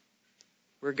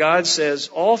 Where God says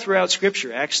all throughout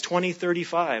Scripture, Acts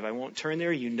 20:35, I won't turn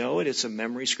there, you know it, it's a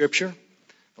memory scripture.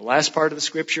 The last part of the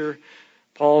scripture,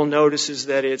 Paul notices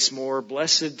that it's more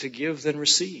blessed to give than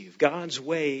receive. God's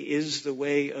way is the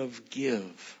way of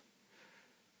give.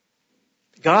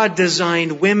 God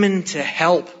designed women to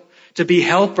help, to be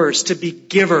helpers, to be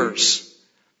givers.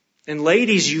 And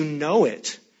ladies, you know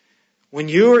it. When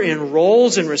you're in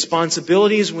roles and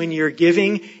responsibilities, when you're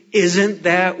giving, isn't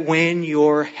that when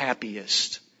you're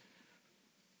happiest?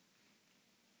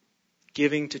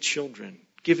 Giving to children,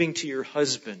 giving to your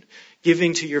husband,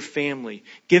 giving to your family,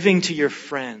 giving to your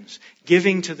friends,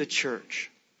 giving to the church.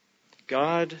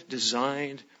 God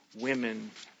designed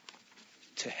women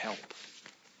to help.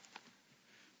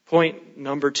 Point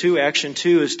number 2, action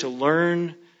 2, is to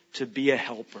learn to be a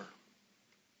helper.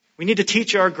 We need to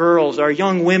teach our girls, our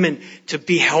young women, to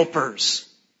be helpers.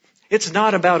 It's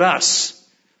not about us.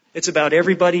 It's about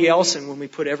everybody else, and when we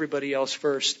put everybody else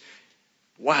first,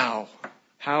 wow,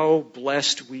 how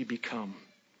blessed we become.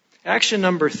 Action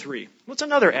number 3. What's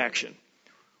another action?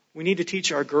 We need to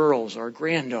teach our girls, our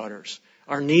granddaughters,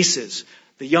 our nieces,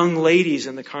 the young ladies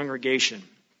in the congregation.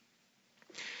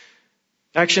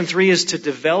 Action 3 is to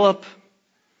develop,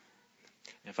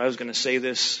 if I was going to say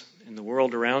this in the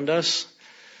world around us,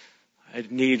 I'd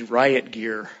need riot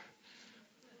gear.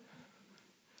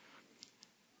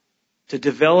 To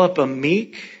develop a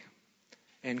meek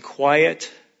and quiet,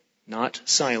 not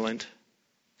silent,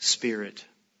 spirit.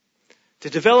 To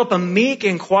develop a meek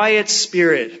and quiet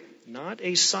spirit. Not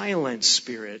a silent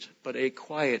spirit, but a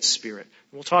quiet spirit.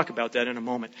 We'll talk about that in a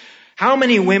moment. How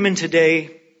many women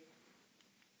today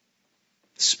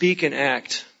speak and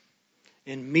act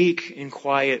in meek and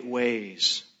quiet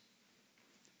ways?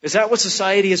 Is that what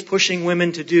society is pushing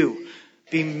women to do?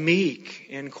 Be meek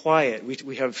and quiet.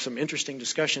 We have some interesting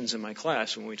discussions in my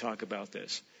class when we talk about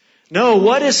this. No,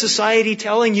 what is society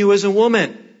telling you as a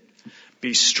woman?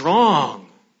 Be strong.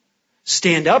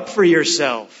 Stand up for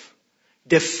yourself.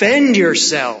 Defend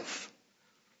yourself.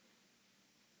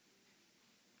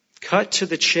 Cut to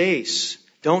the chase.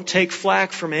 Don't take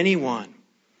flack from anyone.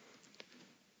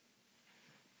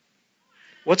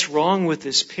 What's wrong with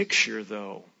this picture,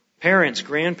 though? Parents,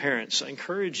 grandparents, I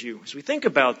encourage you, as we think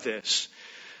about this,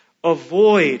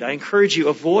 avoid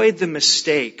the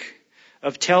mistake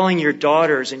of telling your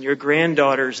daughters and your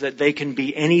granddaughters that they can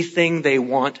be anything they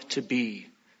want to be.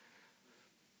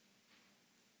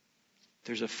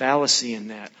 There's a fallacy in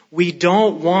that. We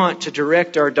don't want to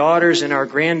direct our daughters and our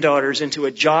granddaughters into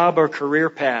a job or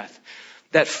career path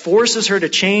that forces her to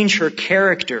change her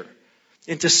character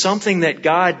into something that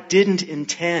God didn't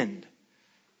intend.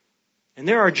 And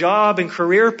there are job and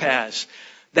career paths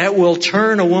that will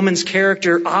turn a woman's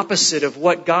character opposite of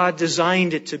what God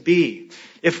designed it to be.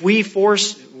 If we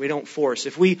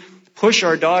if we push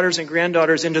our daughters and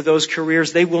granddaughters into those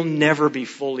careers, they will never be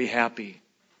fully happy.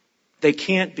 They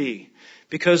can't be,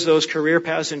 because those career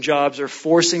paths and jobs are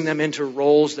forcing them into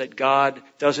roles that God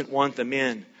doesn't want them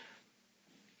in.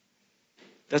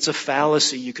 That's a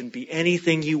fallacy. You can be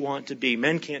anything you want to be.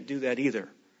 Men can't do that either.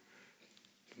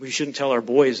 We shouldn't tell our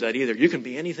boys that either. You can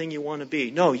be anything you want to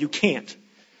be. No, you can't.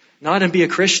 Not and be a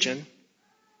Christian.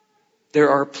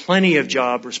 There are plenty of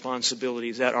job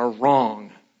responsibilities that are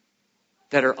wrong,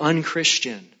 that are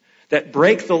unchristian, that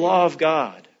break the law of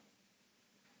God.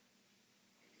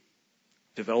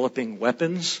 Developing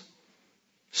weapons,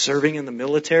 serving in the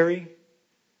military,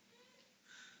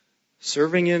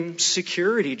 serving in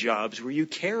security jobs where you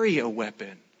carry a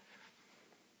weapon,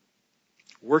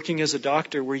 working as a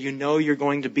doctor where you know you're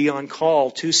going to be on call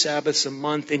 2 Sabbaths a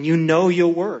month and you know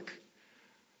you'll work.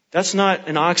 That's not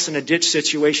an ox in a ditch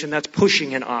situation. That's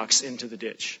pushing an ox into the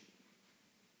ditch.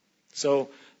 So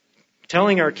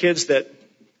telling our kids that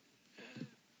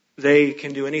they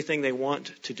can do anything they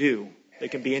want to do, they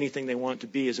can be anything they want to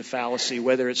be, is a fallacy,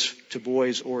 whether it's to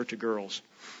boys or to girls.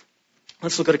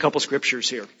 Let's look at a couple scriptures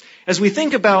here. As we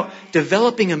think about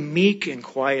developing a meek and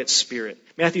quiet spirit,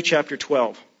 Matthew chapter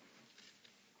 12.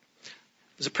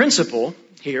 There's a principle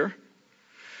here.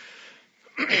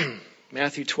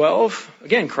 Matthew 12,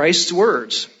 again, Christ's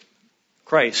words.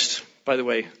 Christ, by the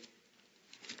way,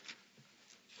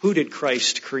 who did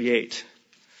Christ create?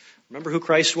 Remember who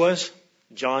Christ was?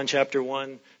 John chapter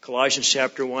 1, Colossians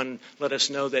chapter 1 let us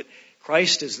know that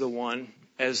Christ is the one,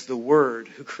 as the Word,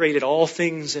 who created all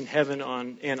things in heaven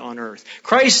and on earth.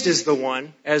 Christ is the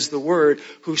one, as the Word,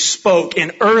 who spoke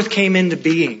and earth came into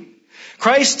being.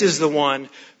 Christ is the one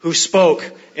who spoke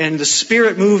and the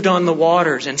Spirit moved on the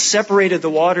waters and separated the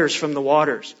waters from the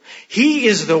waters. He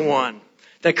is the one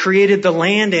that created the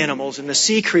land animals and the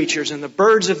sea creatures and the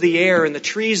birds of the air and the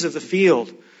trees of the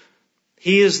field.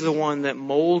 He is the one that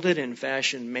molded and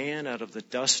fashioned man out of the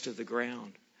dust of the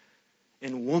ground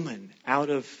and woman out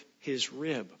of his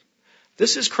rib.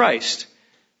 This is Christ.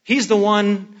 He's the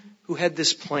one who had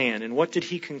this plan. And what did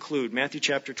he conclude? Matthew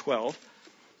chapter 12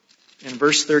 and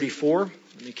verse 34.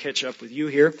 Let me catch up with you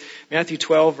here. Matthew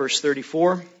 12, verse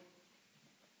 34.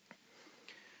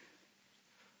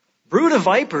 Brood of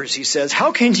vipers, he says,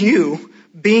 how can you,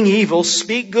 being evil,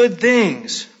 speak good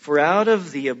things? For out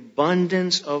of the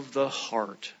abundance of the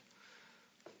heart,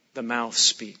 the mouth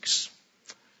speaks.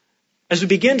 As we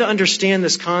begin to understand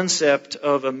this concept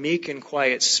of a meek and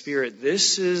quiet spirit,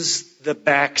 this is the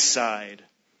backside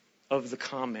of the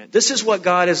comment. This is what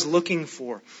God is looking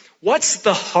for. What's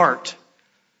the heart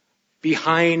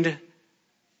behind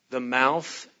the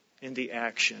mouth and the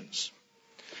actions?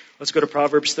 Let's go to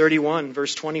Proverbs 31,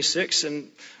 verse 26, and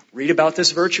read about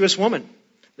this virtuous woman,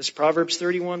 this Proverbs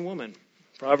 31 woman.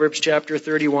 Proverbs chapter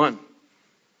 31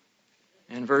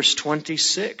 and verse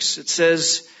 26. It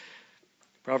says,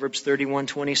 Proverbs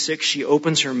 31:26, she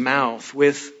opens her mouth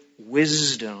with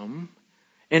wisdom,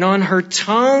 and on her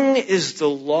tongue is the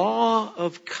law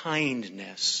of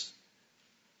kindness.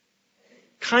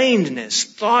 Kindness,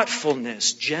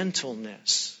 thoughtfulness,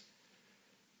 gentleness.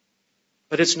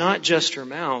 But it's not just her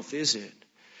mouth, is it?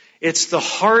 It's the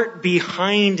heart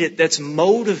behind it that's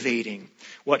motivating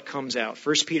what comes out.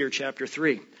 1 Peter chapter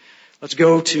 3. Let's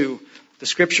go to the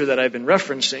scripture that I've been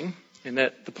referencing and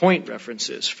that the point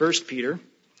references. 1 Peter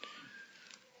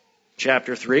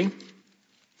chapter 3.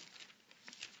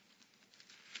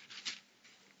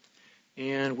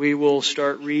 And we will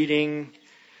start reading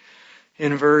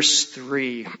in verse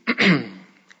 3.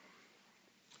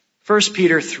 1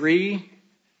 Peter 3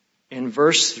 in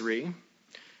verse 3.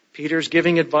 Peter's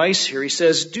giving advice here. He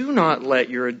says, do not let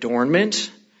your adornment,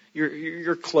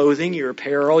 your clothing, your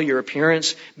apparel, your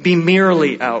appearance be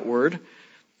merely outward,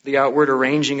 the outward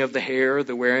arranging of the hair,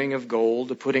 the wearing of gold,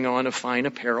 the putting on of fine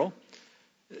apparel.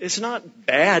 It's not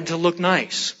bad to look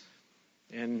nice.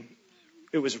 And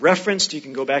it was referenced, you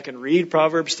can go back and read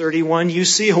Proverbs 31. You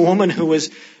see a woman who was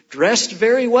dressed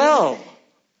very well.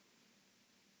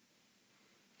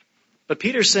 But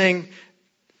Peter's saying,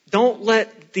 don't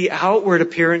let the outward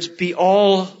appearance be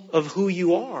all of who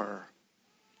you are.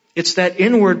 It's that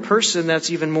inward person that's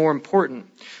even more important.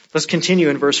 Let's continue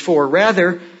in verse 4.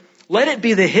 Rather, let it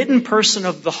be the hidden person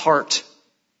of the heart,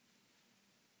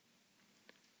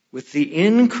 with the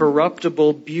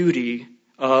incorruptible beauty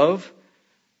of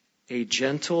a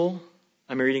gentle,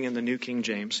 I'm reading in the New King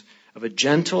James, of a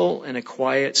gentle and a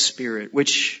quiet spirit,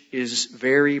 which is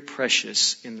very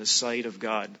precious in the sight of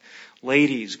God.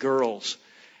 Ladies, girls,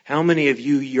 How many of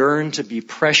you yearn to be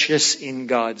precious in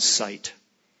God's sight?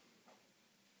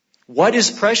 What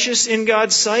is precious in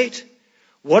God's sight?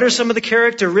 What are some of the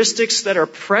characteristics that are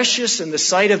precious in the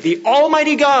sight of the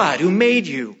Almighty God who made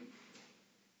you?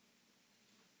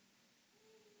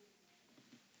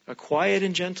 A quiet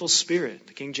and gentle spirit.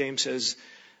 The King James says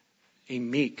a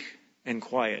meek and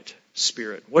quiet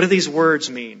spirit. What do these words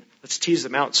mean? Let's tease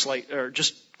them out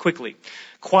just quickly.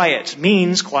 Quiet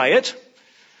means quiet.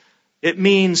 It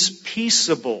means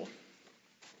peaceable.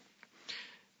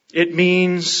 It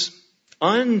means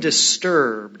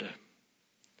undisturbed.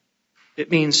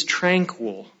 It means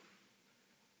tranquil.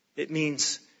 It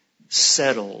means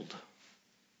settled.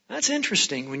 That's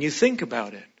interesting when you think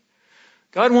about it.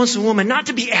 God wants a woman not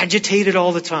to be agitated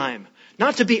all the time,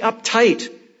 not to be uptight,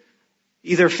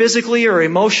 either physically or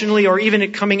emotionally or even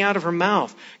it coming out of her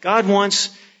mouth. God wants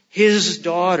His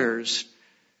daughters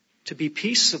to be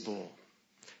peaceable,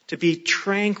 to be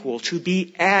tranquil, to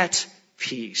be at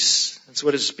peace. That's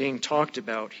what is being talked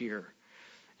about here.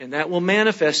 And that will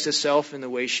manifest itself in the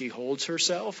way she holds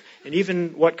herself and even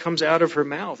what comes out of her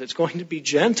mouth. It's going to be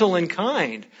gentle and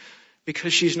kind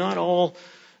because she's not all,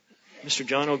 Mr.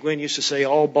 John O'Gwyn used to say,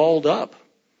 all balled up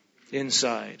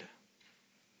inside.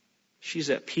 She's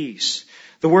at peace.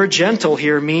 The word gentle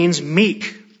here means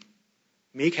meek.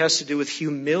 Meek has to do with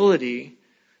humility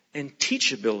and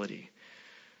teachability.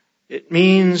 It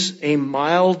means a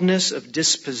mildness of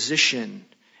disposition,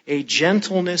 a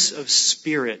gentleness of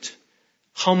spirit,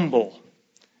 humble,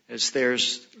 as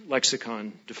Thayer's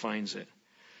lexicon defines it.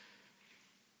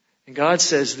 And God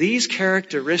says these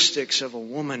characteristics of a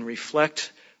woman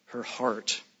reflect her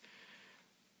heart.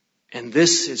 And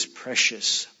this is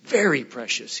precious, very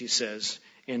precious, he says,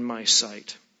 in my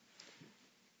sight.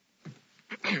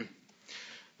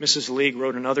 Mrs. League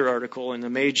wrote another article in the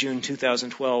May-June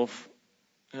 2012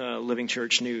 Living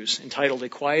Church News entitled A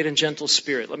Quiet and Gentle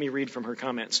Spirit. Let me read from her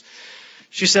comments.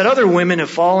 She said, other women have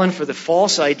fallen for the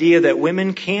false idea that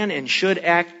women can and should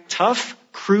act tough,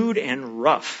 crude, and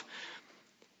rough,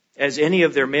 as any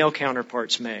of their male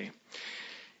counterparts may.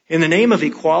 In the name of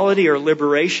equality or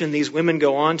liberation, these women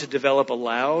go on to develop a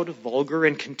loud, vulgar,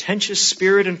 and contentious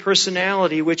spirit and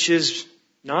personality which is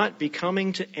not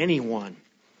becoming to anyone.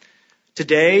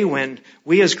 Today, when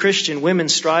we as Christian women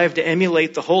strive to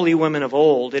emulate the holy women of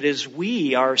old, it is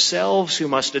we ourselves who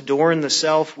must adorn the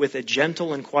self with a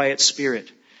gentle and quiet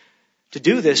spirit. To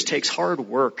do this takes hard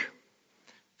work,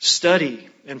 study,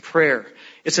 and prayer.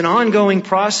 It's an ongoing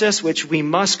process which we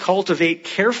must cultivate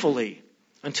carefully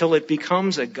until it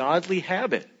becomes a godly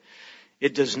habit.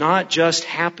 It does not just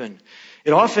happen.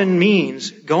 It often means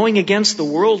going against the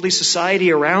worldly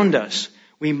society around us.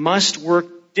 We must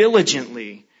work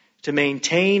diligently to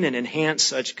maintain and enhance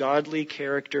such godly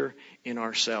character in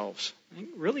ourselves.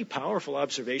 Really powerful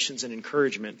observations and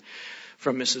encouragement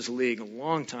from Mrs. League, a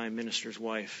longtime minister's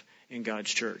wife in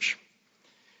God's church.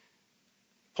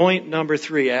 Point number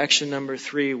 3, action number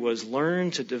 3 was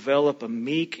learn to develop a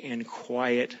meek and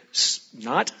quiet,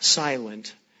 not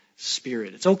silent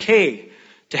spirit. It's okay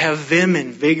to have vim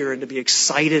and vigor and to be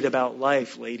excited about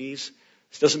life, ladies.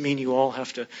 This doesn't mean you all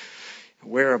have to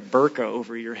wear a burqa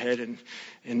over your head and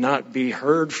not be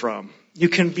heard from. You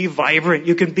can be vibrant.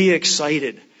 You can be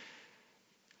excited.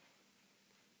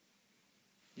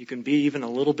 You can be even a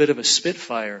little bit of a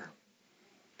spitfire.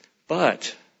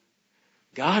 But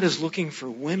God is looking for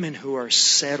women who are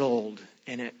settled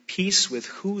and at peace with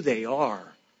who they are.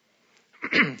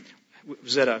 I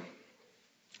was at a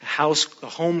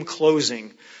home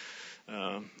closing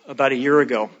about a year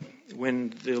ago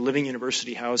when the Living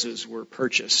University houses were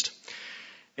purchased.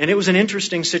 And it was an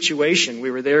interesting situation. We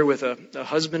were there with a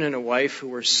husband and a wife who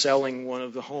were selling one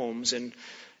of the homes and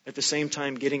at the same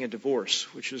time getting a divorce,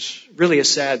 which was really a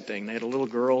sad thing. They had a little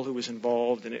girl who was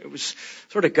involved, and it was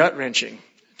sort of gut-wrenching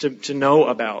to know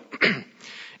about.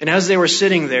 And as they were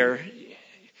sitting there,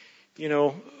 you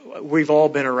know, we've all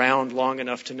been around long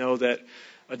enough to know that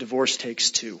a divorce takes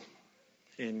two.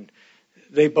 And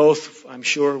they both, I'm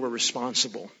sure, were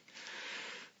responsible.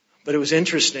 But it was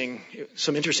interesting.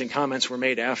 Some interesting comments were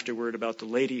made afterward about the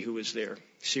lady who was there.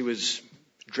 She was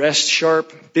dressed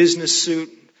sharp, business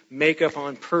suit, makeup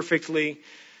on perfectly.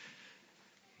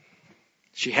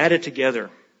 She had it together.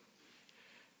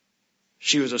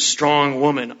 She was a strong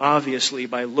woman, obviously,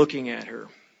 by looking at her.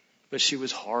 But she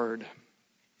was hard.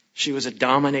 She was a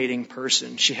dominating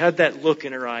person. She had that look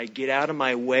in her eye, get out of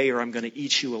my way or I'm going to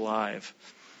eat you alive.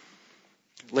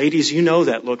 Ladies, you know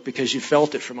that look because you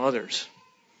felt it from others.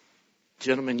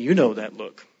 Gentlemen, you know that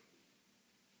look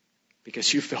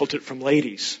because you felt it from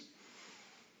ladies.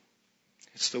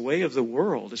 It's the way of the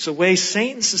world. It's the way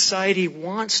Satan's society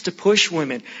wants to push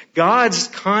women. God's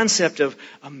concept of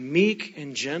a meek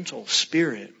and gentle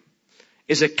spirit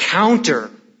is a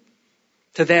counter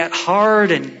to that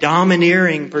hard and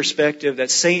domineering perspective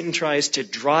that Satan tries to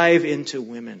drive into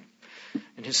women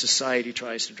and his society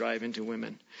tries to drive into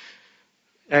women.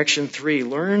 Action 3,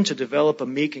 learn to develop a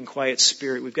meek and quiet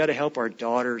spirit. We've got to help our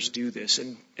daughters do this.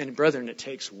 And brethren, it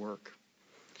takes work.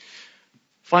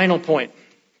 Final point,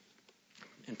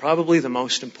 and probably the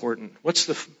most important. What's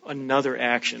another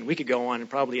action? We could go on and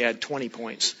probably add 20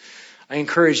 points. I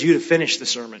encourage you to finish the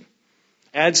sermon.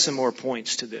 Add some more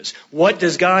points to this. What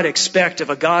does God expect of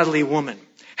a godly woman?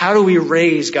 How do we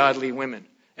raise godly women?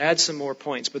 Add some more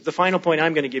points. But the final point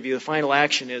I'm going to give you, the final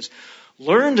action is,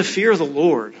 learn to fear the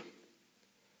Lord.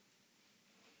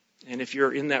 And if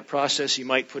you're in that process, you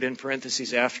might put in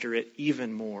parentheses after it,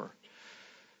 even more.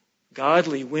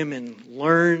 Godly women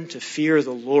learn to fear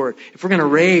the Lord. If we're going to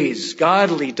raise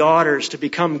godly daughters to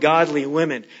become godly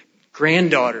women,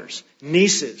 granddaughters,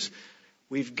 nieces,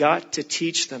 we've got to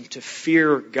teach them to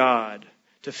fear God,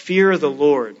 to fear the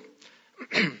Lord.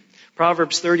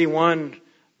 Proverbs 31,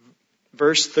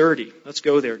 verse 30. Let's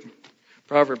go there.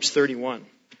 Proverbs 31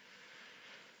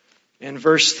 and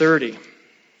verse 30.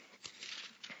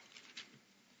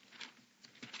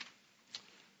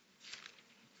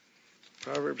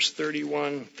 Proverbs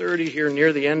 31:30 here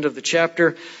near the end of the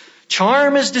chapter.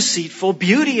 Charm is deceitful,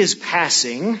 beauty is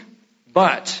passing,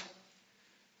 but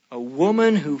a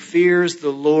woman who fears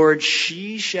the Lord,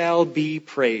 she shall be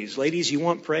praised. Ladies, you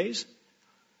want praise?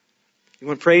 You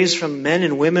want praise from men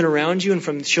and women around you and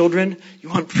from children? You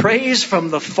want praise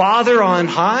from the Father on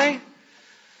high?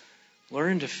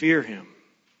 Learn to fear Him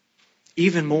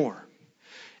even more.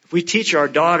 If we teach our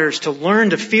daughters to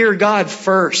learn to fear God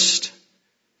first,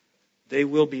 they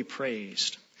will be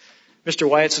praised. Mr.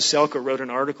 Wyatt Saselka wrote an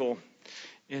article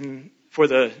for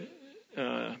the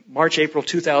March-April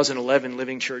 2011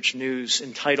 Living Church News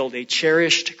entitled A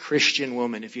Cherished Christian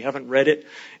Woman. If you haven't read it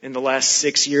in the last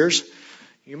 6 years,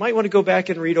 you might want to go back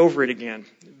and read over it again.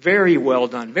 Very well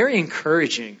done. Very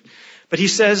encouraging. But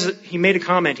he made a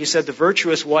comment. He said the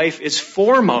virtuous wife is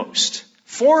first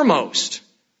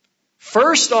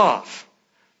off,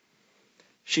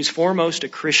 she's foremost a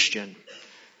Christian.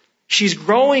 She's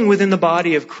growing within the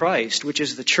body of Christ, which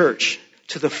is the church,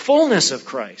 to the fullness of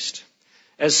Christ.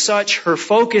 As such, her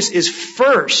focus is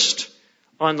first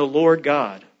on the Lord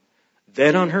God,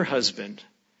 then on her husband,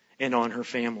 and on her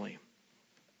family.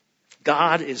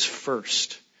 God is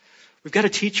first. We've got to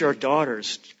teach our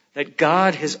daughters that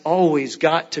God has always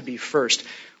got to be first.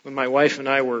 When my wife and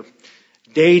I were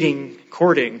dating,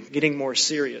 courting, getting more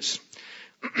serious,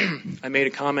 I made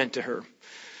a comment to her.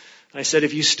 I said,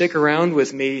 if you stick around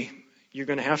with me, you're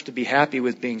going to have to be happy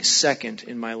with being second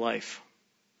in my life.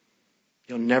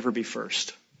 You'll never be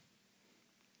first.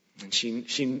 And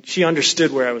she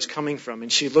understood where I was coming from,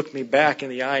 and she looked me back in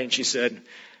the eye and she said,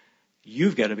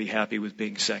 you've got to be happy with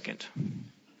being second.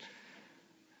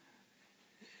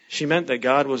 She meant that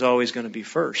God was always going to be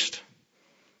first.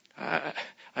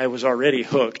 I was already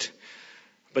hooked.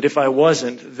 But if I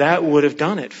wasn't, that would have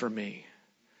done it for me.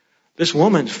 This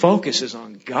woman's focus is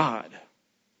on God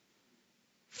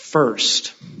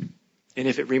first. And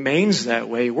if it remains that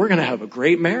way, we're going to have a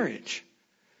great marriage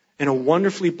and a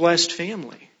wonderfully blessed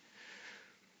family.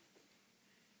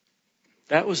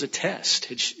 That was a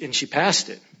test, and she passed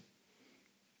it.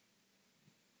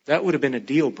 That would have been a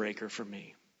deal breaker for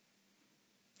me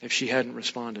if she hadn't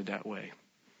responded that way.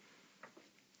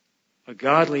 A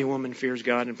godly woman fears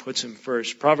God and puts Him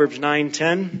first. Proverbs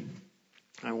 9:10.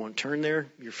 I won't turn there.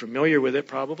 You're familiar with it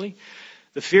probably.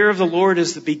 The fear of the Lord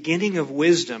is the beginning of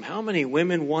wisdom. How many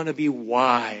women want to be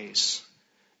wise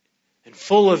and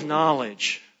full of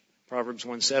knowledge? Proverbs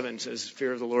 1:7 says,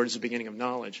 fear of the Lord is the beginning of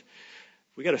knowledge.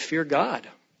 We got to fear God.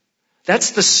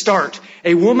 That's the start.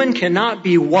 A woman cannot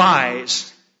be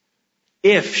wise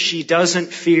if she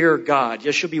doesn't fear God.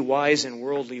 Yes, she'll be wise in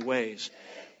worldly ways.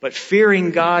 But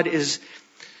fearing God is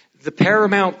the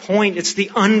paramount point. It's the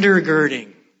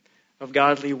undergirding of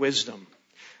godly wisdom.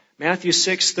 Matthew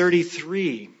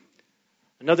 6:33.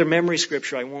 Another memory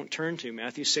scripture I won't turn to.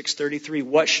 Matthew 6:33.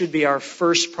 What should be our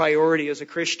first priority as a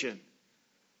Christian?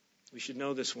 We should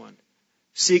know this one.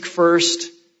 Seek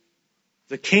first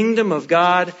the kingdom of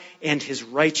God and His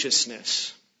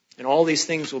righteousness, and all these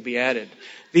things will be added.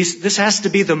 This has to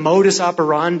be the modus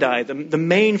operandi, the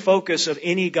main focus of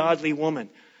any godly woman.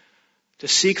 To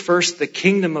seek first the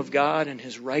kingdom of God and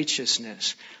His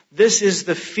righteousness. This is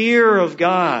the fear of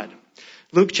God.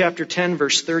 Luke chapter 10,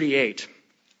 verse 38.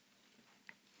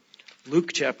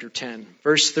 Luke chapter 10,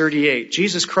 verse 38.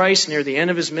 Jesus Christ, near the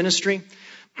end of His ministry,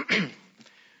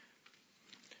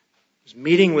 was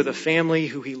meeting with a family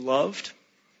who he loved,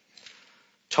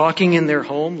 talking in their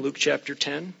home, Luke chapter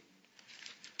 10.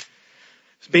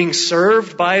 Being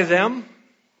served by them.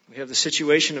 We have the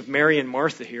situation of Mary and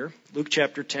Martha here, Luke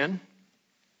chapter 10.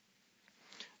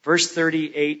 Verse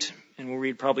 38, and we'll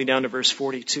read probably down to verse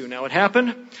 42. Now it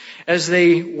happened, as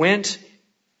they went,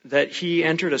 that he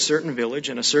entered a certain village,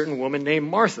 and a certain woman named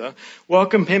Martha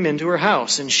welcomed him into her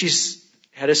house. And she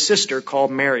had a sister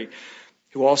called Mary,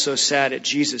 who also sat at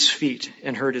Jesus' feet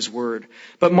and heard his word.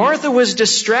 But Martha was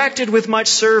distracted with much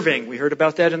serving. We heard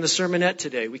about that in the sermonette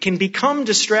today. We can become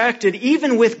distracted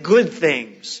even with good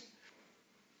things.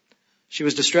 She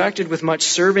was distracted with much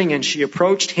serving, and she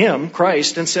approached him,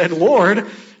 Christ, and said, Lord,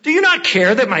 do you not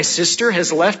care that my sister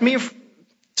has left me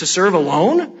to serve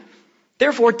alone?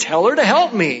 Therefore tell her to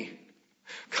help me.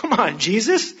 Come on,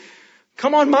 Jesus.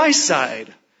 Come on my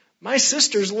side. My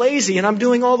sister's lazy, and I'm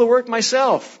doing all the work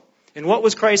myself. And what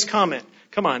was Christ's comment?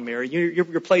 Come on, Mary,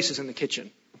 your place is in the kitchen.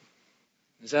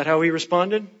 Is that how he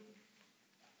responded?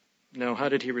 No, how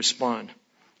did he respond?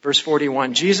 Verse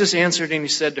 41, Jesus answered and he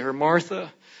said to her, Martha,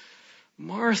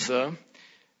 Martha,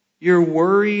 you're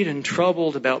worried and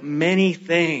troubled about many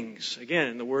things. Again,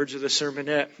 in the words of the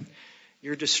sermonette,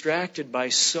 you're distracted by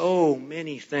so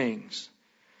many things.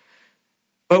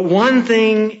 But one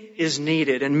thing is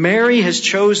needed, and Mary has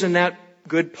chosen that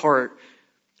good part,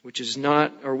 which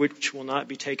will not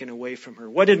be taken away from her.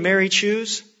 What did Mary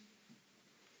choose?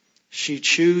 She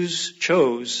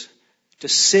chose to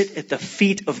sit at the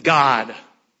feet of God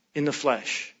in the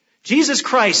flesh. Jesus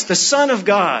Christ, the Son of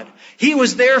God. He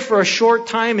was there for a short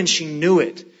time and she knew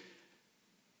it.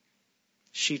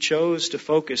 She chose to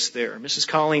focus there. Mrs.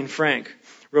 Colleen Frank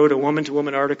wrote a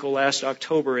woman-to-woman article last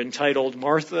October entitled,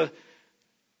 Martha,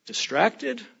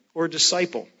 Distracted or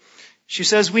Disciple? She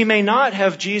says, we may not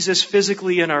have Jesus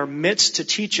physically in our midst to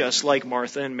teach us like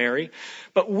Martha and Mary,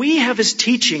 but we have his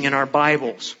teaching in our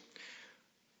Bibles.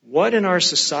 What in our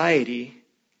society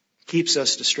keeps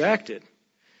us distracted?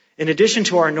 In addition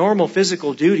to our normal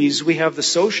physical duties, we have the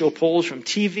social pulls from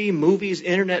TV, movies,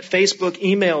 internet, Facebook,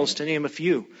 emails, to name a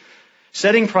few.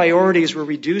 Setting priorities will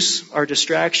reduce our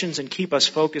distractions and keep us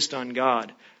focused on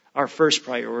God, our first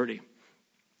priority.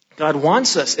 God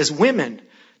wants us as women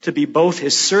to be both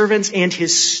his servants and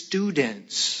his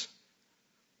students.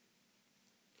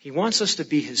 He wants us to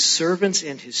be his servants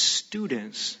and his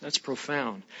students. That's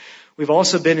profound. We've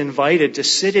also been invited to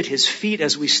sit at his feet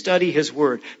as we study his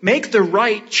word. Make the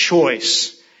right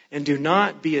choice and do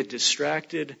not be a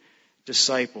distracted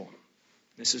disciple.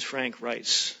 Mrs. Frank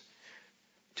writes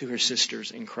to her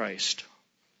sisters in Christ.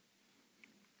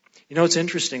 You know, it's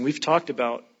interesting. We've talked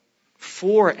about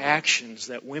 4 actions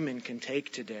that women can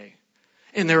take today.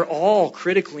 And they're all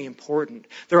critically important.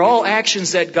 They're all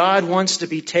actions that God wants to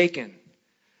be taken.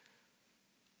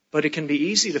 But it can be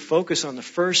easy to focus on the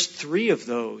first 3 of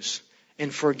those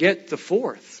and forget the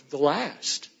 4th, the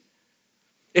last.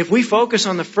 If we focus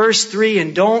on the first 3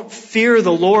 and don't fear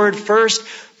the Lord first,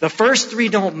 the first 3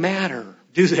 don't matter,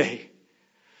 do they?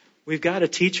 We've got to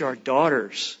teach our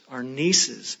daughters, our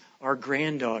nieces, our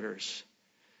granddaughters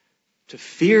to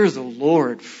fear the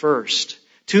Lord first.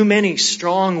 Too many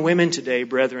strong women today,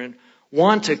 brethren,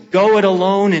 want to go it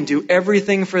alone and do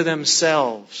everything for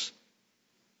themselves.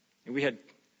 And we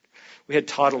had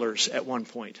toddlers at one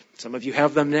point. Some of you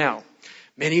have them now.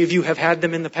 Many of you have had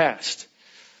them in the past.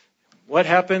 What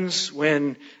happens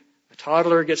when a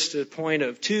toddler gets to the point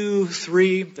of 2,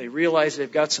 3, they realize they've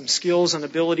got some skills and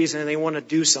abilities and they want to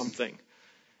do something.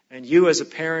 And you as a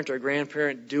parent or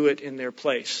grandparent do it in their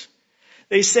place.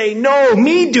 They say, no,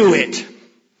 me do it.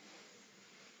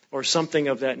 Or something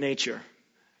of that nature.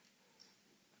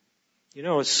 You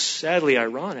know, it's sadly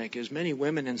ironic as many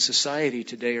women in society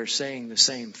today are saying the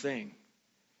same thing.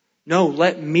 No,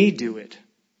 let me do it.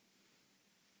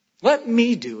 Let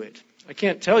me do it. I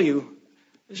can't tell you,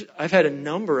 I've had a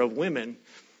number of women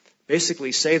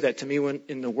basically say that to me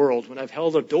in the world when I've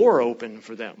held a door open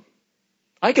for them.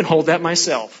 I can hold that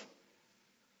myself.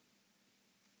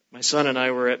 My son and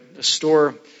I were at a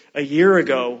store a year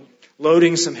ago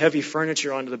loading some heavy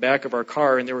furniture onto the back of our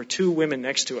car, and there were 2 women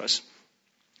next to us.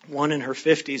 One in her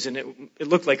 50s, and it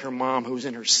looked like her mom, who was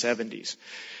in her 70s.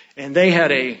 And they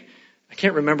had I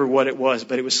can't remember what it was,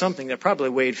 but it was something that probably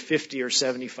weighed 50 or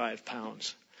 75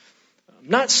 pounds.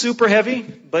 Not super heavy,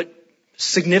 but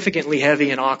significantly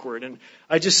heavy and awkward. And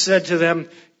I just said to them,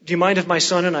 do you mind if my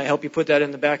son and I help you put that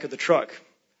in the back of the truck?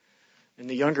 And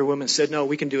the younger woman said, no,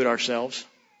 we can do it ourselves.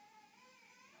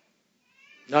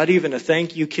 Not even a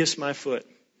thank you, kiss my foot.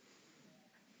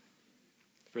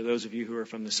 For those of you who are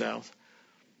from the South.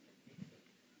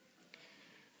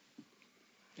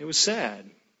 It was sad.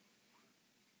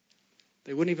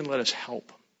 They wouldn't even let us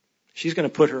help. She's going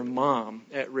to put her mom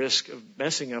at risk of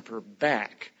messing up her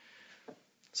back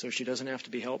so she doesn't have to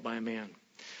be helped by a man.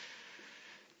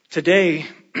 Today,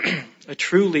 a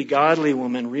truly godly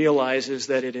woman realizes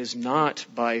that it is not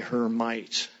by her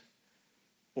might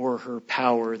or her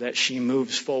power that she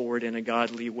moves forward in a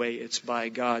godly way. It's by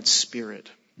God's Spirit.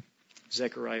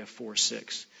 Zechariah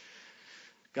 4:6.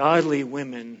 Godly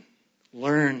women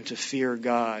learn to fear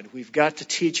God. We've got to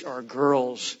teach our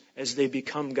girls as they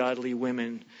become godly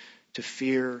women to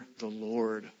fear the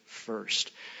Lord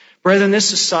first. Brethren, this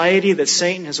society that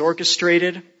Satan has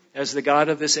orchestrated as the god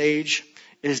of this age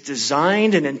is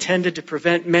designed and intended to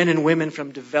prevent men and women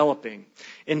from developing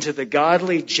into the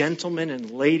godly gentlemen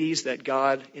and ladies that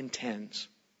God intends,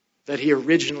 that He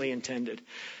originally intended.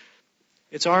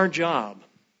 It's our job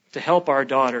to help our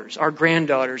daughters, our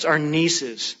granddaughters, our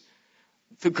nieces,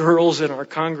 the girls in our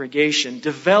congregation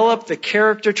develop the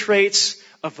character traits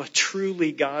of a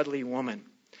truly godly woman.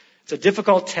 It's a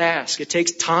difficult task. It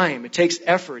takes time. It takes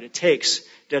effort. It takes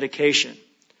dedication.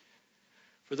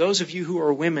 For those of you who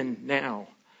are women now,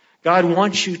 God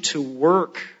wants you to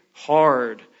work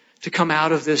hard to come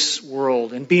out of this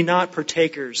world and be not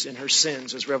partakers in her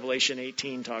sins, as Revelation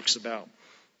 18 talks about.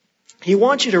 He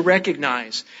wants you to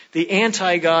recognize the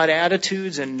anti-God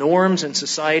attitudes and norms in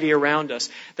society around us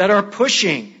that are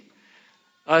pushing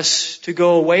us to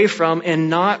go away from and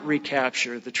not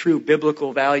recapture the true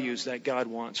biblical values that God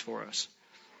wants for us.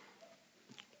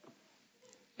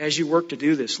 As you work to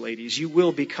do this, ladies, you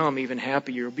will become even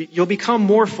happier. You'll become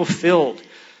more fulfilled.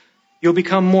 You'll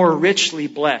become more richly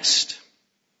blessed.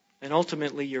 And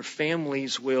ultimately, your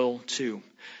families will too.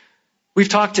 We've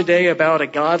talked today about a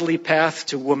godly path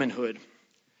to womanhood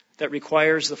that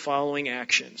requires the following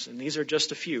actions. And these are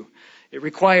just a few. It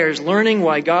requires learning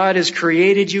why God has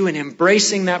created you and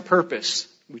embracing that purpose.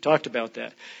 We talked about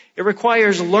that. It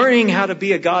requires learning how to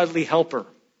be a godly helper.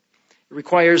 It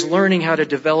requires learning how to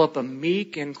develop a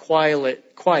meek and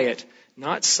quiet,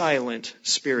 not silent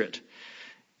spirit.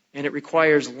 And it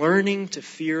requires learning to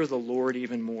fear the Lord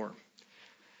even more.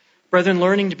 Brethren,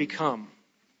 learning to become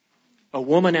a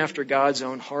woman after God's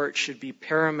own heart should be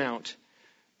paramount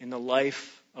in the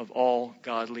life of all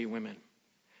godly women.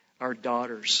 Our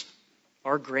daughters,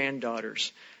 our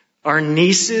granddaughters, our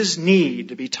nieces need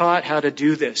to be taught how to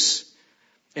do this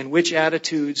and which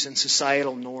attitudes and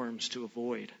societal norms to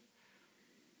avoid.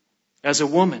 As a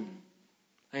woman,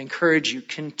 I encourage you,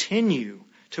 continue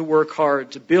to work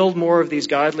hard to build more of these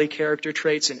godly character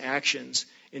traits and actions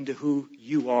into who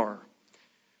you are.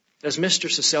 As Mr.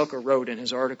 Siselka wrote in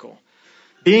his article,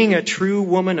 being a true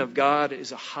woman of God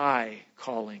is a high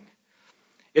calling.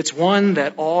 It's one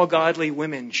that all godly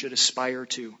women should aspire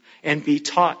to and be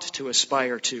taught to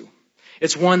aspire to.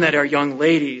 It's one that our young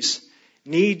ladies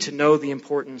need to know the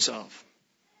importance of.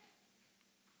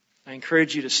 I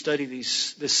encourage you to study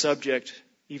this subject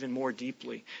even more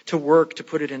deeply, to work to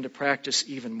put it into practice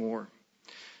even more.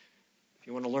 If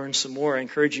you want to learn some more, I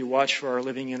encourage you to watch for our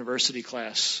Living University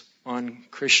class on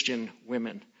Christian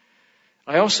women.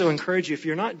 I also encourage you, if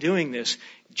you're not doing this,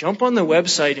 jump on the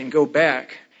website and go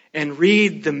back and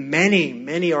read the many,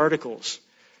 many articles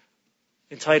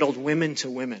entitled Women to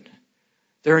Women.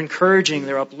 They're encouraging,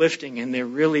 they're uplifting, and they're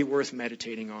really worth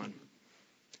meditating on.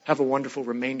 Have a wonderful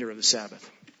remainder of the Sabbath.